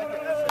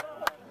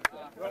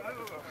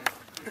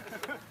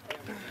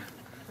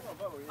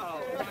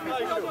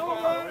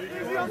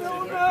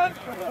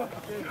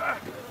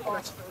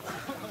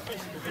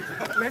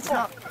 Let's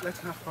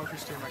not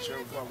focus too much on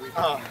what we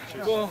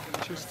do.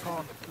 Just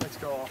talk. Let's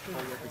go off for the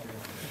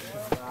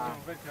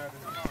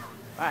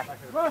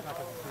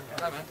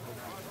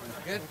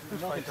Good?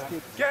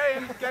 Get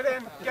in, get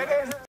in, get in!